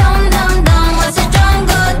 dee dum dum dum. Watch the drum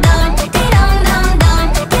go dumb, dee dum dum dum,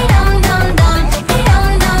 dee dum dum dum, dee dum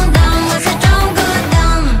dum dum. Watch the drum go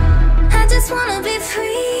dumb. I just wanna be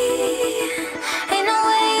free. Ain't no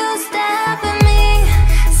way you stopping me.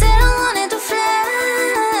 Said I wanted to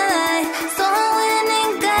fly, so I went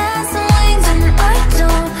and got some wings. And I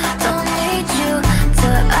don't need you to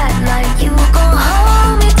act like you gon'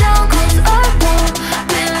 hold me down, cause I won't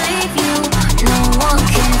believe you. No one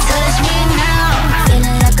can touch me now.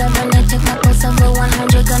 Feeling like a runner, take my pulse over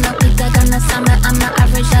 100. Gonna peak, I gonna summer. I'm the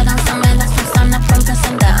average, I don't summer. That's the sun up from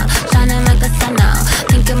pressing down, shining like a sun now.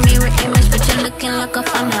 Think a mirror image, but you're looking like a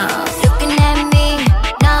funhouse. Looking at me,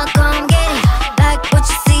 now come get it. Like what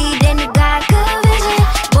you see, then you got good vision.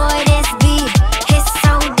 Boy, this beat hits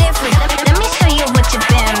so different. Let me show you what you've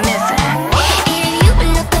been missing. If you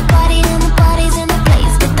love the party, then the party's in the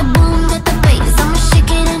place. Get the boom, get the bass. I'ma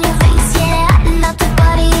shake it in your face. Yeah, I love the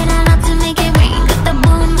party and I love to make it rain. Get the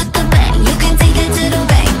boom, get the bang. You can take it to the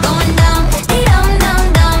bank. Going dumb, dee dum dum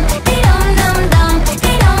dum, dee dum dum dum,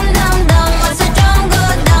 dee dum dum dum. Watch the drum go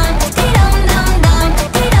dumb, dee dum dum dum,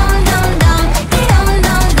 dee dum dum dum, dee dum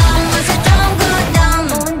dum dum. Watch the drum go dumb.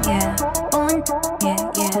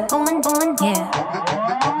 Yeah.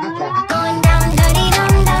 Going down, dirty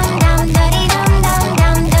dum dum dum, dirty dum dum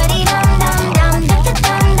dum, dirty dum dum dum, dirty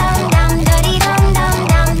dum dum dum, dirty dum dum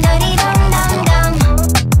dum, dirty dum dum dum.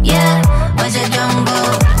 Yeah, watch the drum go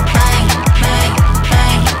bang, bang,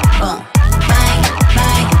 bang, boom, bang,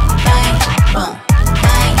 bang, bang, boom,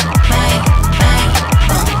 bang, bang, bang,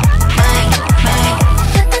 boom, bang, bang.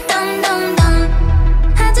 Dum dum dum.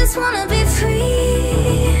 I just wanna be free.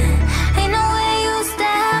 Ain't no way you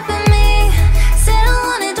stopping me. Said I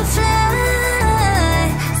wanted to fly,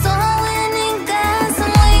 so I went and got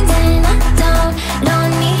some wings. And I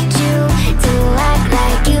don't need you to act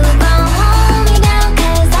like you gon' hold me down,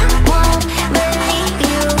 cause I won't believe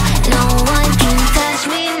you. No one can touch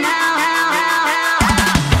me now.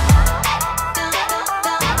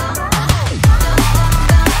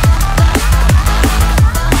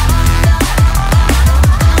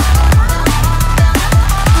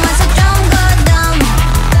 Watch the drum go dumb.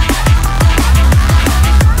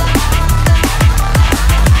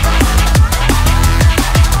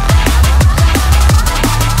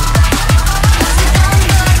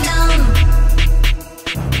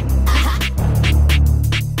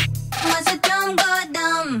 Watch the drum go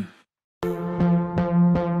dumb.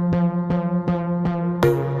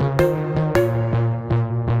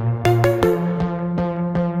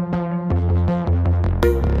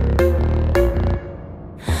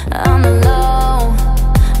 I'm alone,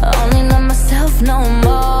 only know myself no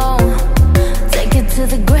more. Take it to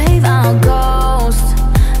the grave, I'll ghost.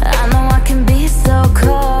 I know I can be so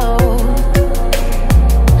cold.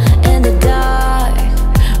 In the dark,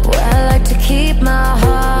 where I like to keep my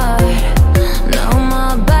heart. No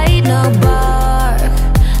more bite, no bark.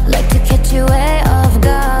 Like to catch you way off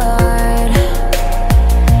guard.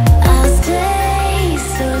 I'll stay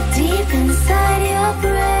so deep inside your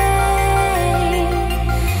brain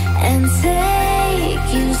and take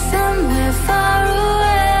you somewhere far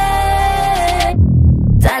away.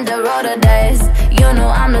 Time to roll the dice, you know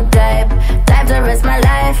I'm the type to risk my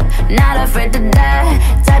life, not afraid to die.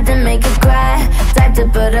 Type to make you cry, type to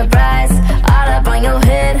put a price all up on your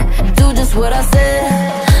head. Do just what I said.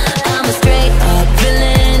 I'm a straight up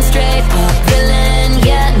villain, straight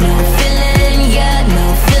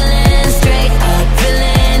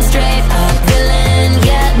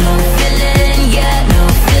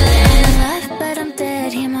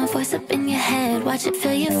head, watch it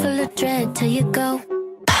fill you full of dread till you go.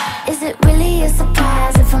 Is it really a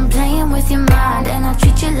surprise if I'm playing with your mind and I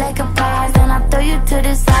treat you like a prize, then I throw you to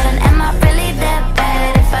the side? And am I really that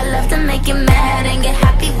bad if I love to make you mad and get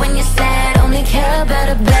happy when you're sad? Only care about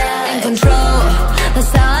a bad in control.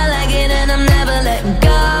 That's how I like it, and I'm never letting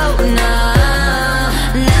go. No,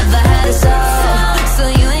 never had a soul, so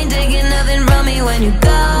you ain't taking nothing from me when you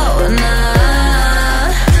go. No,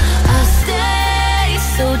 I'll stay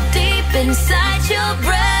so deep inside your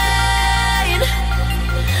brain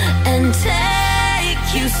and take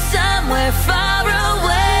you somewhere far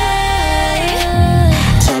away.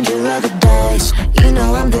 Time to roll the dice, you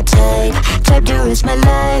know I'm the type to risk my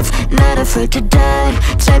life, not afraid to die.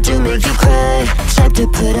 Type to make you cry, type to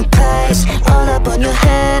put a price all up on your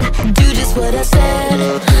head. Do just what I said.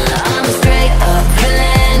 I'm a straight up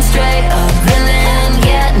villain, straight up villain.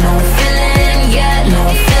 Yeah, no feeling, yeah, no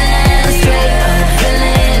feeling. Straight up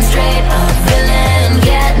villain, straight up villain.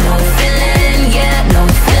 Yeah, no feeling, yeah, no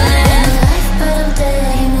feeling. But I'm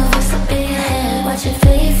dead, you know what's up in your head. Watch it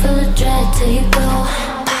fill you full of dread till you go.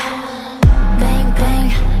 Bang, bang,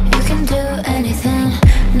 you can do anything.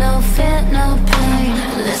 No fear, no pain.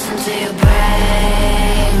 Listen to your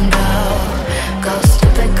brain go. Go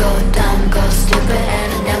stupid, go dumb, go stupid,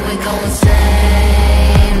 and then we go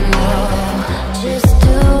insane. Whoa. Just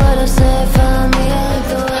do what I say, follow me all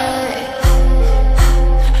the way.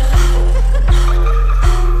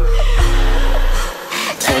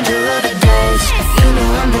 Time to roll the dice, you know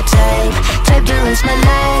I'm the type to risk my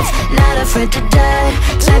life, not afraid to die.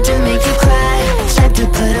 Type to make you cry, type to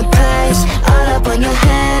put a price all up on your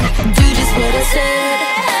head. Do just what I said.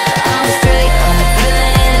 I'm straight up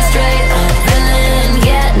villain, straight up villain.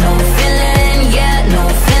 Yeah, no feeling, yeah, no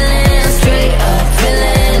feeling. Straight up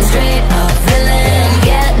villain, straight up villain.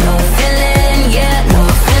 Yeah, no feeling, yeah, no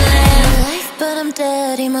feeling. Life, but I'm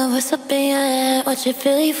dead, hear my voice up in your head. Watch it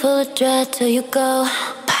fill you full of dread till you go.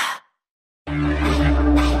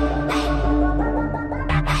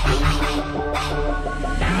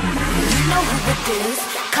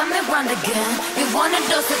 Coming round again, you want a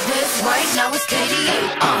dose of this. Right now it's KDA.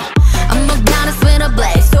 I'm a goddess with a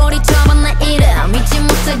blaze. 소리처럼 내 이름 잊지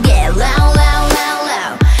못하게. Loud, loud, loud,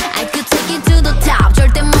 loud. I could take you to the top.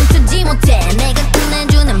 절대 멈추지 못해. 내가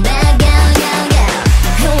끝내주는 bad gal, gal, gal.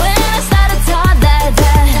 And when I start to talk that,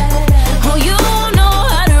 oh, you know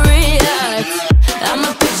how to react. I'm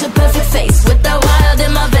a picture perfect face with that wild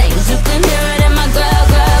in my veins. You can hear it in my growl,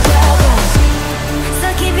 growl, growl, growl. So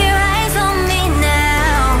keep your eyes on me.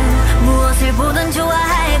 무엇을 보든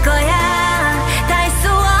좋아할 거야. 다 할 수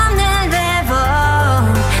없는 대본.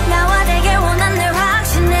 나와 되길 원한 늘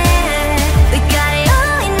확신해. We got it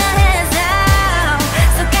all in our hands now.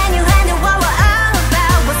 So can you handle what we're all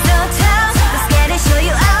about? What's so tough? Let's get it, show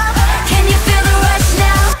you up. Can you feel the rush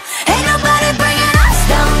now? Ain't nobody bringing us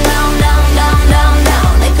down, down, down, down, down,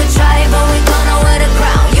 down. They could try, but we gonna wear the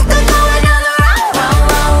crown. You could go another round, round,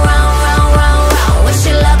 round, round, round, round, round. Wish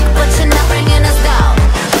you luck, but you're not bringing us down.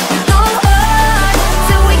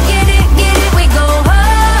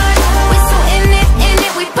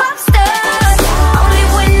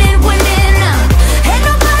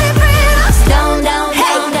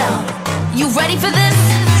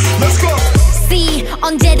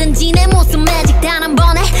 언제든지 내 모습 매직 단 한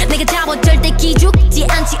번에 내가 잡아 절대 기죽지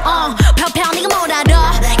않지. 펴펴 네가 뭘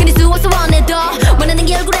알아. 견딜 수 없어 원해도 원하는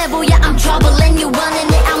게 얼굴에 보여. I'm troubling you running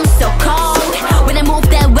it, I'm so cold. When I move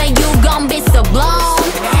that way you gon' be so blown.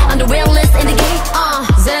 I'm the realest in the game.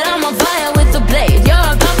 Said I'm on fire with the blade. You're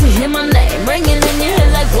about to hear my name ringing in your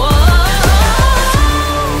head like whoa.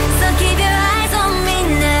 So keep your eyes on me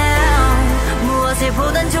now. 무엇을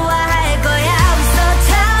보든 좋아할 거야. I'm so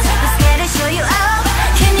tough, let's get it, show you out.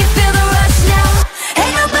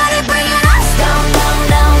 Ain't nobody bringing us down, down,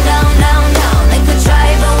 down, down, down, down. They could try.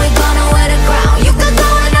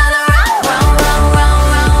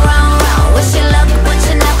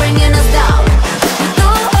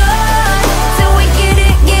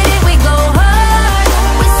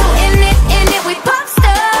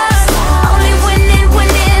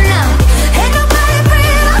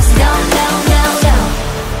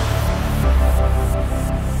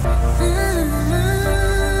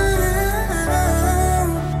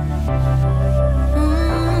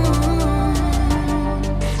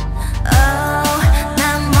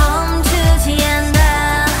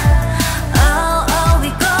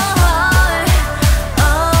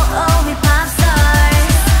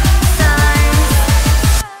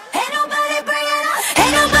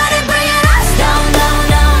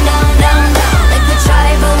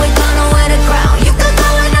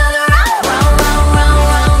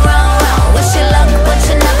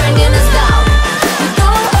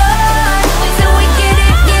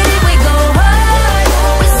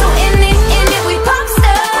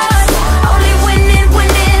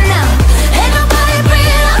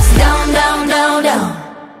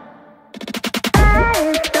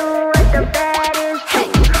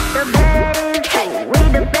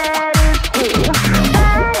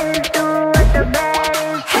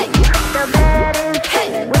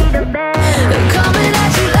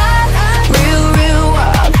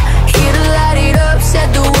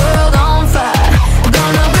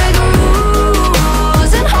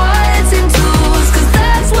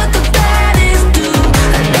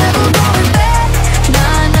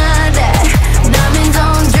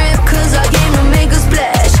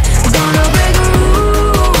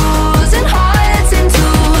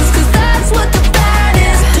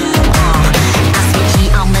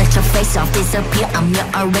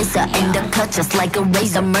 eraser in the cut just like a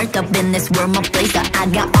razor. Murked up in this world, my blazer. I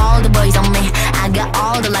got all the boys on me, I got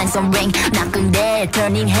all the lines on ring. Knocking dead,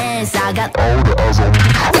 turning heads. I got all the eyes on me.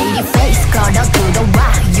 Lady face, 걸어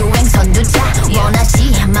들어와. 유행 선두자.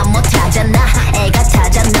 원하지만 못하잖아. 애가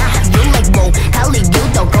타잖아. You like whoa,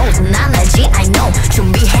 할리우드도 go. 난 알지, I know.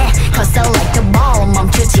 준비해, cause I like the ball.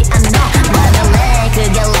 멈추지 않아. 말할래,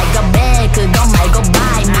 그게 like a bag. 그거 말고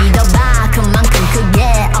bye. 믿어봐, 그만큼 크게.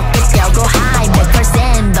 어깨 펴고 high.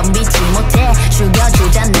 100% 덤비지 못해.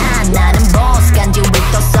 죽여주잖아. 나는 boss. 간지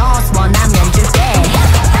with the sauce. 원하면 줄게.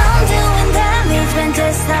 I'm doing damage when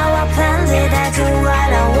that's how I planned it. I do what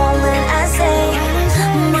I want when I say.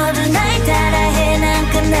 모두 날 따라해. 난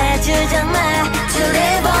끝내주잖아. To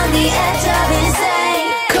live on the edge of insane.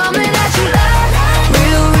 Coming at you loud,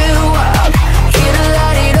 real, real wild. It'll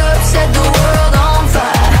light it up, set the world on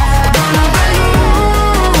fire. Gonna break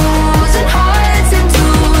rules and hearts and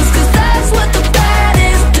tools, cause that's what the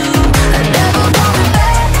baddest do. I never going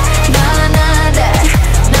back, nah, nah, that.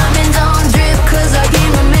 Now men don't drip, cause I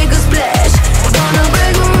came to make a splash. Gonna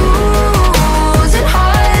break rules and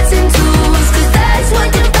hearts and tools, cause that's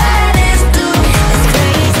what the baddest do. It's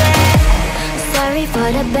crazy. Sorry for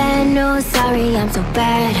the bad news, sorry I'm so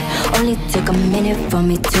bad. Only took a minute for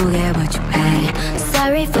me to get what you had.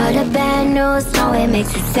 Sorry for the bad news, no it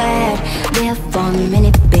makes you sad. There for a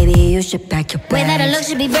minute, baby, you should pack your bags. Way that I look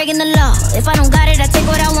should be breaking the law. If I don't got it, I take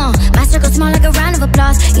what I want. My circle small like a round of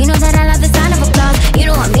applause. You know that I love the sound of applause. You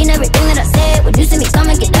know I mean everything that I said. When you see me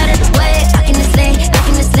coming, get out of the way. I can slay,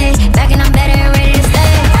 back and I'm better and ready to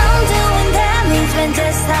stay. I'm doing damage when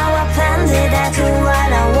that's how I planned it. I do what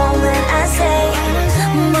I want when I say.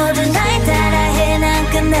 모두 날 따라해. 난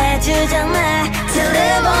끝내주잖아. To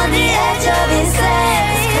live on the edge of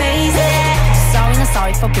insane. It's crazy. Sorry, not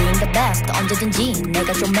sorry for being the best. 언제든지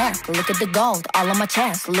내가 좀 mad. Look at the gold, all on my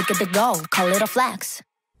chest. Look at the gold, call it a flex.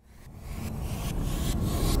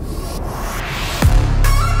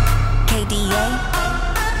 KDA,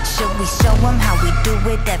 should we show them how we do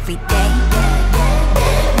it every day?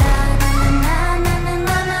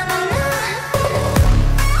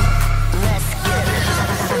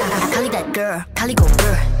 Kali that girl, Kali go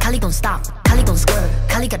girl, Kali don't stop, Kali don't skirt,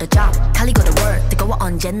 Kali got a job, Kali got a word. 뜨거워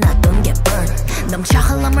언제나 don't get burned. 넘쳐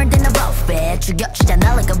흘러물 than a buffet.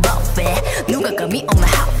 죽여주잖아 like a buffet. 누가 감히 on my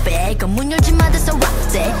outfit. 그 문 열지 마 that's a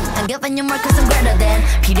rough day. 당겨봐 your mark cause I'm greater than.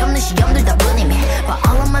 필요 없는 시험들 다 뿐이미. But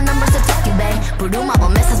all of my numbers are talking back.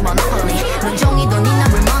 부루마법 message monopoly. 눈종이 돈이나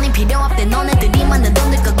real money 필요 없대. 너네들이 만든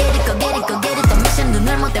돈들 go get it, go get it, go get it. 더 미션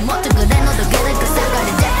눈을 못대 못해 그래 너도 get it cause I got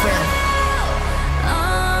it different.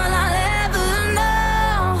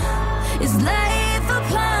 It's life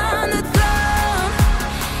upon the throne.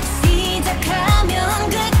 시작하면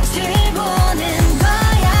끝을 보는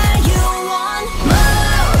거야. You want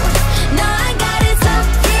more? No, I got it so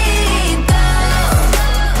deep down.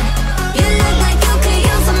 You look like you could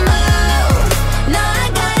use some more. No,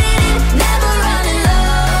 I got it in, never running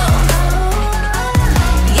low.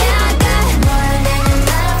 Yeah, I got more than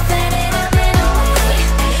enough and it up and away.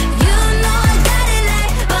 You know I got it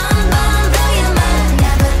like bomb, bomb, blow your mind.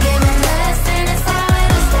 Never giving less and it's how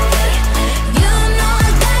it'll stay. You know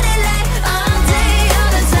I got it like all day, all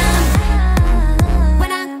the time.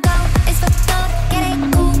 When I go, it's for gold. Get it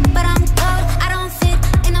cool, but I'm cold. I don't fit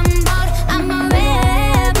in the mold. I'm a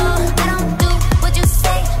rebel. I don't do what you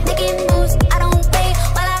say. Making moves, I don't wait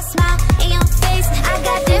while I smile in your face. I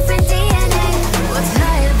got different DNA. What's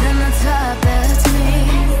higher than the top? That's me.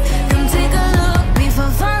 Come take a look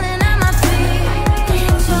before falling at my feet.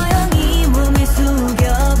 조용히 몸을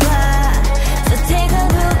숙여봐. So take a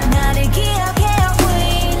look, 나를 기억해,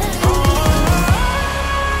 queen.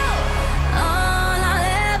 All I'll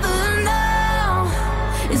ever know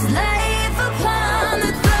is life upon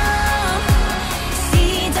the throne.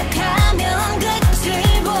 시작하면 끝을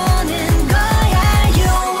보는 거야.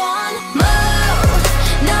 You want more?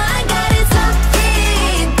 No, I got it so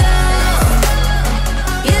deep down.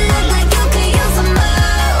 You look like you could use some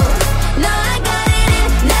more. No, I got it in,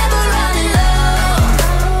 never running low.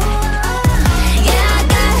 Yeah, I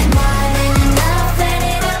got more than enough and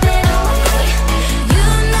it up and away. You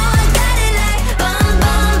know I got it like bomb,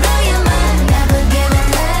 bomb, blow your mind. Never giving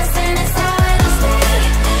less and it's how it'll stay.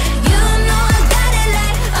 You know I got it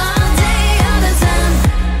like all day, all the time.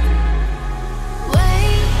 Way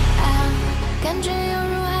out，感觉犹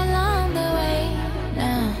如海浪的微浪，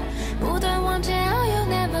不断往前，Oh you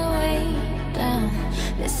never way down.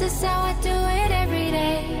 This is how I do it every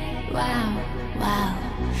day. Wow, wow，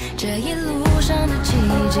这一路上的奇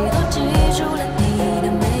迹都记住了你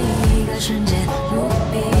的每一个瞬间，无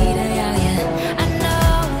比的耀眼。I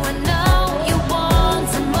know you want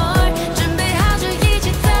some more，准备好这一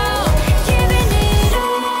切。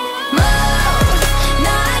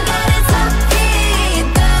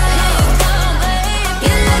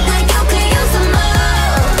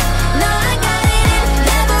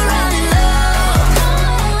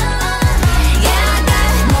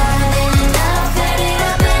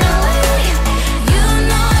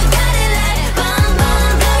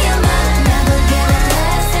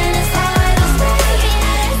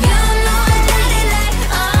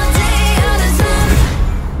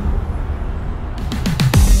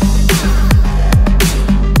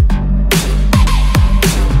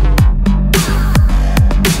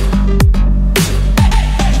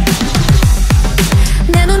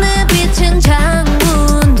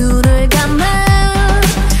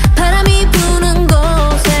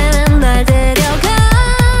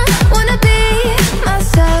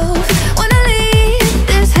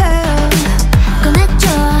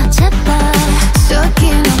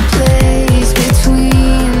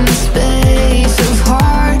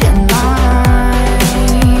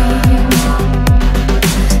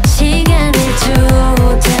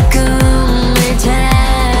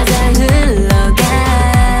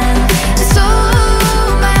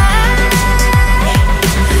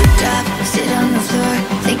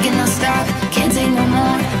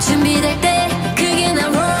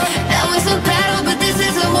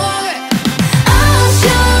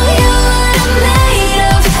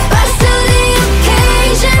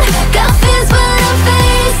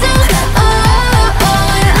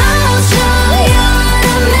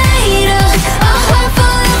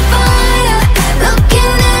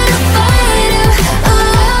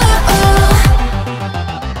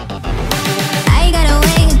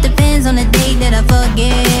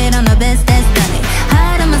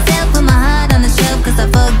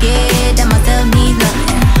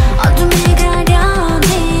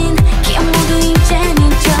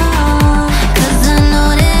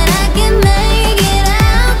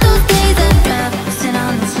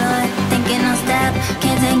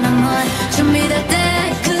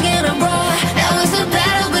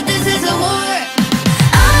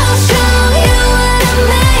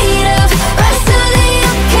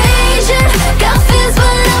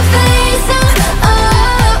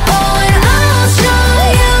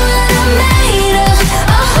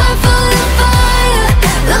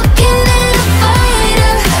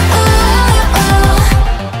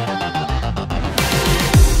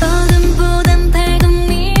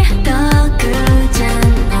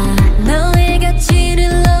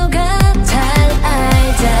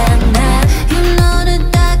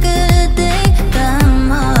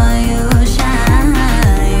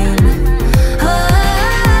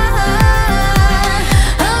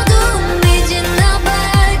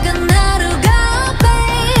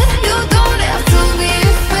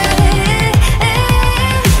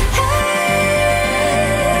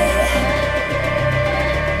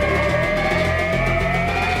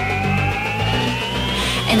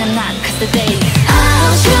and I'm not, cause today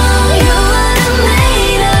I'll show you what I'm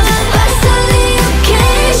made of. Rise to the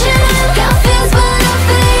occasion. Got fears but no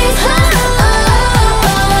faith. I'll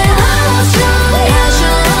show you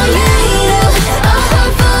what I'm made of. A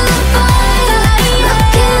heart full of fire.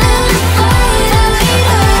 Looking at me fire.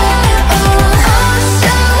 I'll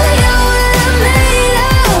show you what I'm made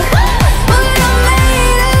of. What I'm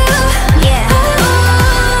made of. Yeah.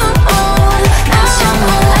 I'll show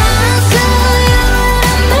you what I'm made of.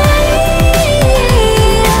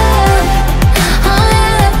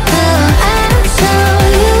 I'll show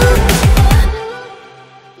you.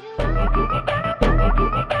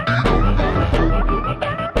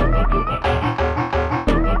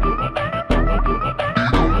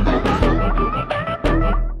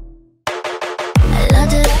 I love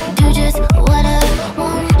to do just what I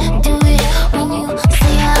want. Do it when you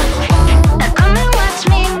say I won't. Now come and watch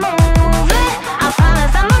me move it. I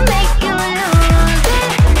promise I'ma make you lose it.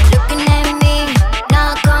 Looking at me, now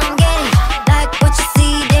come get it. Like what you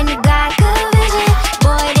see, then you got good vision.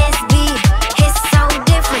 Boy, this beat hits so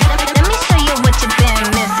different. let me show you what you've been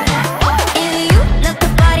missing. If you love the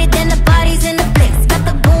party, then the party's in the place. Got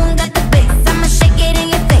the boom, got the bass. I'ma shake it in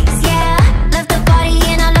your face. Yeah, love the party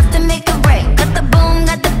and I love to make a break. Got the boom,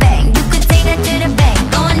 got the bang. You could take that to the bank.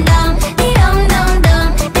 Going down, dee dum dum dum,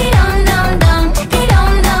 dee dum dum dum, dee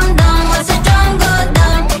dum dum dum. Watch the drum go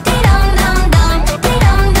down, dee dum dum dum, dee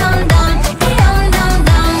dum dum dum, dee dum dum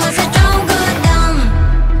dum. Watch the drum go down.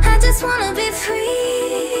 I just wanna be free.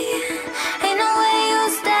 Ain't no way you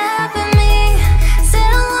stopping me.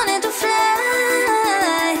 Said I wanted to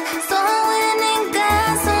fly, so I went and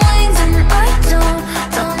got some wings. And I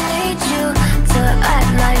don't need you to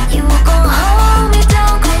act like you gon' hold me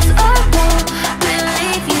down, cause I won't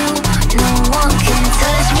believe you. No one can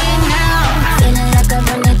touch me now. Feeling like a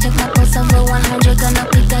runner, took my pulse over 100. Gonna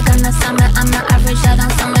be there, gonna summer. I'm the average, I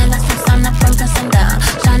don't summer. That's the sun up from the sundown.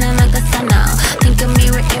 Shining like a sun now. Think of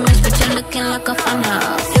mirror image, but you're looking like a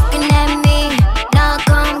funhouse. Looking at me, now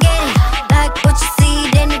come get it. Like what you see,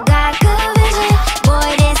 then you got good vision. Boy,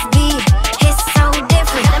 this beat hits so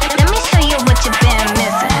different. Let me show you what you've been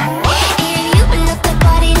missing. If you love the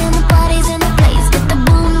party, then the party's in the place. Got the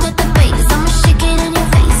boom, got the bass. I'ma shake it in your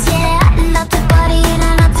face. Yeah, I love to party and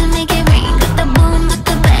I love to make it rain. Got the boom, got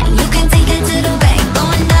the bang. You can take it to the bank.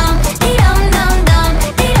 Going down, dee dum dum dum,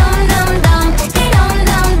 dee dum dum dum, dee dum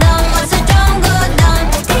dum dum. Watch the drum go down,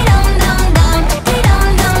 dee dum dum dum, dee dum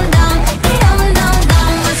dum dum, dee dum dum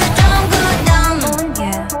dum. Watch the drum go down.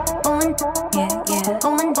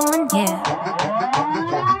 Yeah.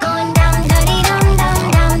 Going down, dirty dum dum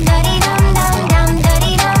dum, dirty dum dum dum,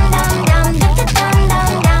 dirty dum dum dum, dirty dum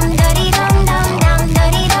dum dum, dirty dum dum dum,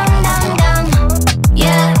 dirty dum dum dum.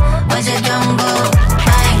 Yeah, watch the drum go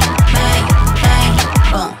bang, bang, bang,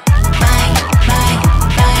 boom, bang, bang,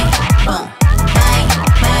 bang, boom, bang,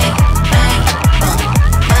 bang, bang, boom,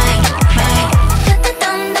 bang, bang.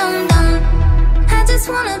 Dum dum dum. I just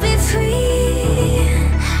wanna be free.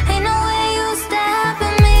 Ain't no way you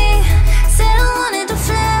stopping me. Said I wanted to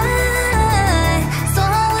fly, so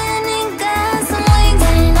I went and got some wings.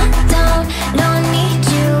 And I don't need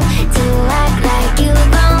you to act like you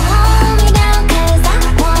gon' hold me down, cause I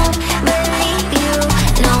won't believe you.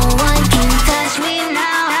 No one can touch me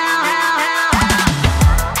now.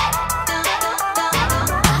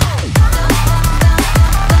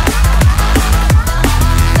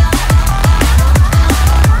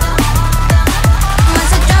 Watch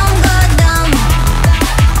the drum go down.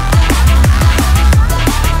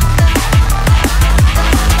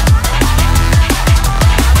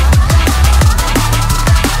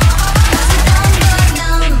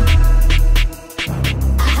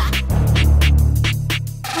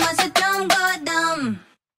 Watch the drum go down.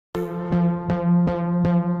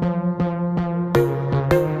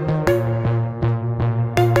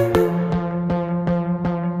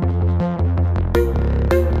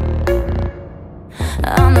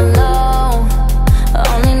 I'm alone,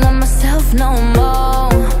 only know myself no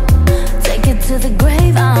more. Take it to the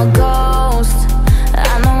grave, I'll ghost.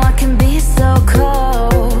 I know I can be so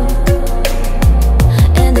cold.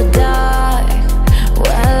 In the dark,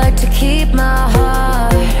 where I like to keep my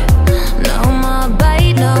heart. No more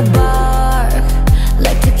bite, no bark.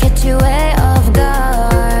 Like to catch you way off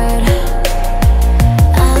guard.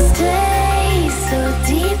 I'll stay so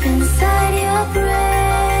deep inside your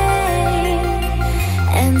brain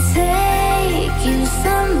and take you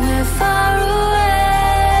somewhere far away.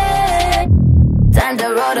 Time to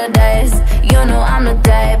roll the dice, you know I'm the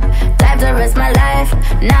type to risk my life,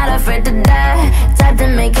 not afraid to die. Type to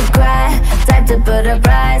make you cry, type to put a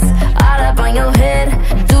price all up on your head.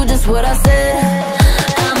 Do just what I said.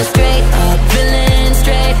 I'm a straight up villain,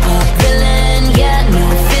 straight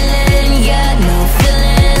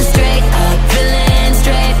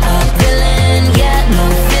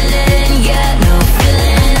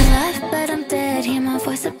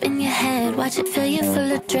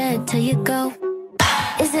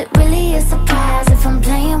Is it really a surprise if I'm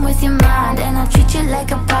playing with your mind and I treat you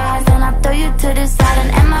like a prize, then I throw you to the side? And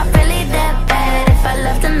am I really that bad if I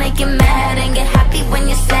love to make you mad and get happy when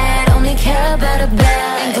you're sad? Only care about a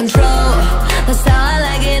bad in control. That's how I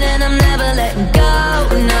like it, and I'm never letting go.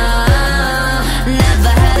 No,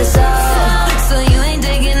 never had a soul, so you ain't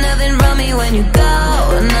taking nothing from me when you go.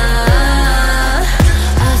 No,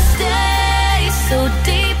 I'll stay so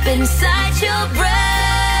deep inside your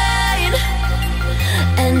brain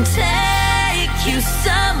and take you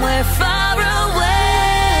somewhere far away.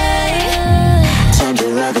 Time to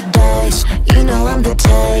roll the dice, you know I'm the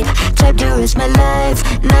type to risk my life,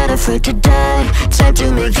 not afraid to die. Type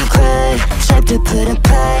to make you cry, type to put a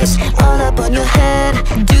price all up on your head.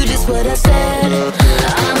 Do just what I said.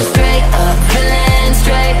 I'm a straight up villain,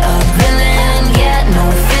 straight up villain. Get no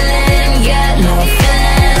feeling, get no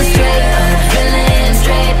feeling. Straight up villain,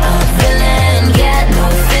 straight up villain. Get no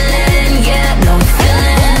feeling, get no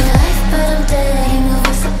feeling. But I'm dead, you know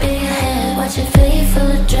what's up in your head. Watch it fill you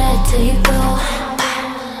full of dread till you go.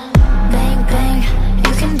 Bang, bang,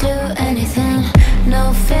 you can do anything.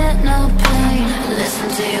 No fear, no pain. Listen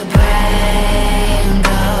to your brain.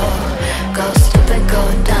 Go stupid, go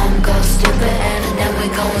dumb, go stupid, and then we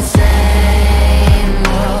go insane.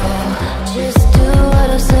 Whoa. Just do what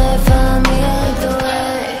I say, follow me out the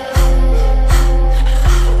way.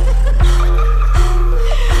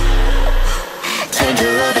 Time to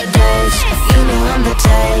roll the dice, you know I'm the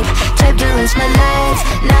type to risk my life,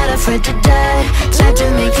 not afraid to die. Type to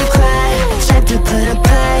make you cry, type to put a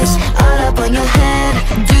price all up on your head.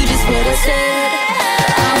 Do just what I said.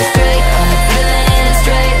 I'm a straight up villain,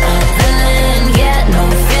 straight up villain. Get no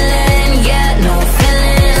feeling, get no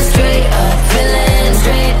feeling. Straight up villain,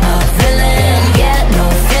 straight up villain. Get no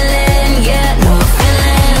feeling, get no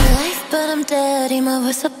feeling. Life, but I'm dead, my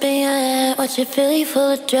voice up in your head. Watch it fill you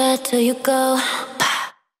full of dread till you go.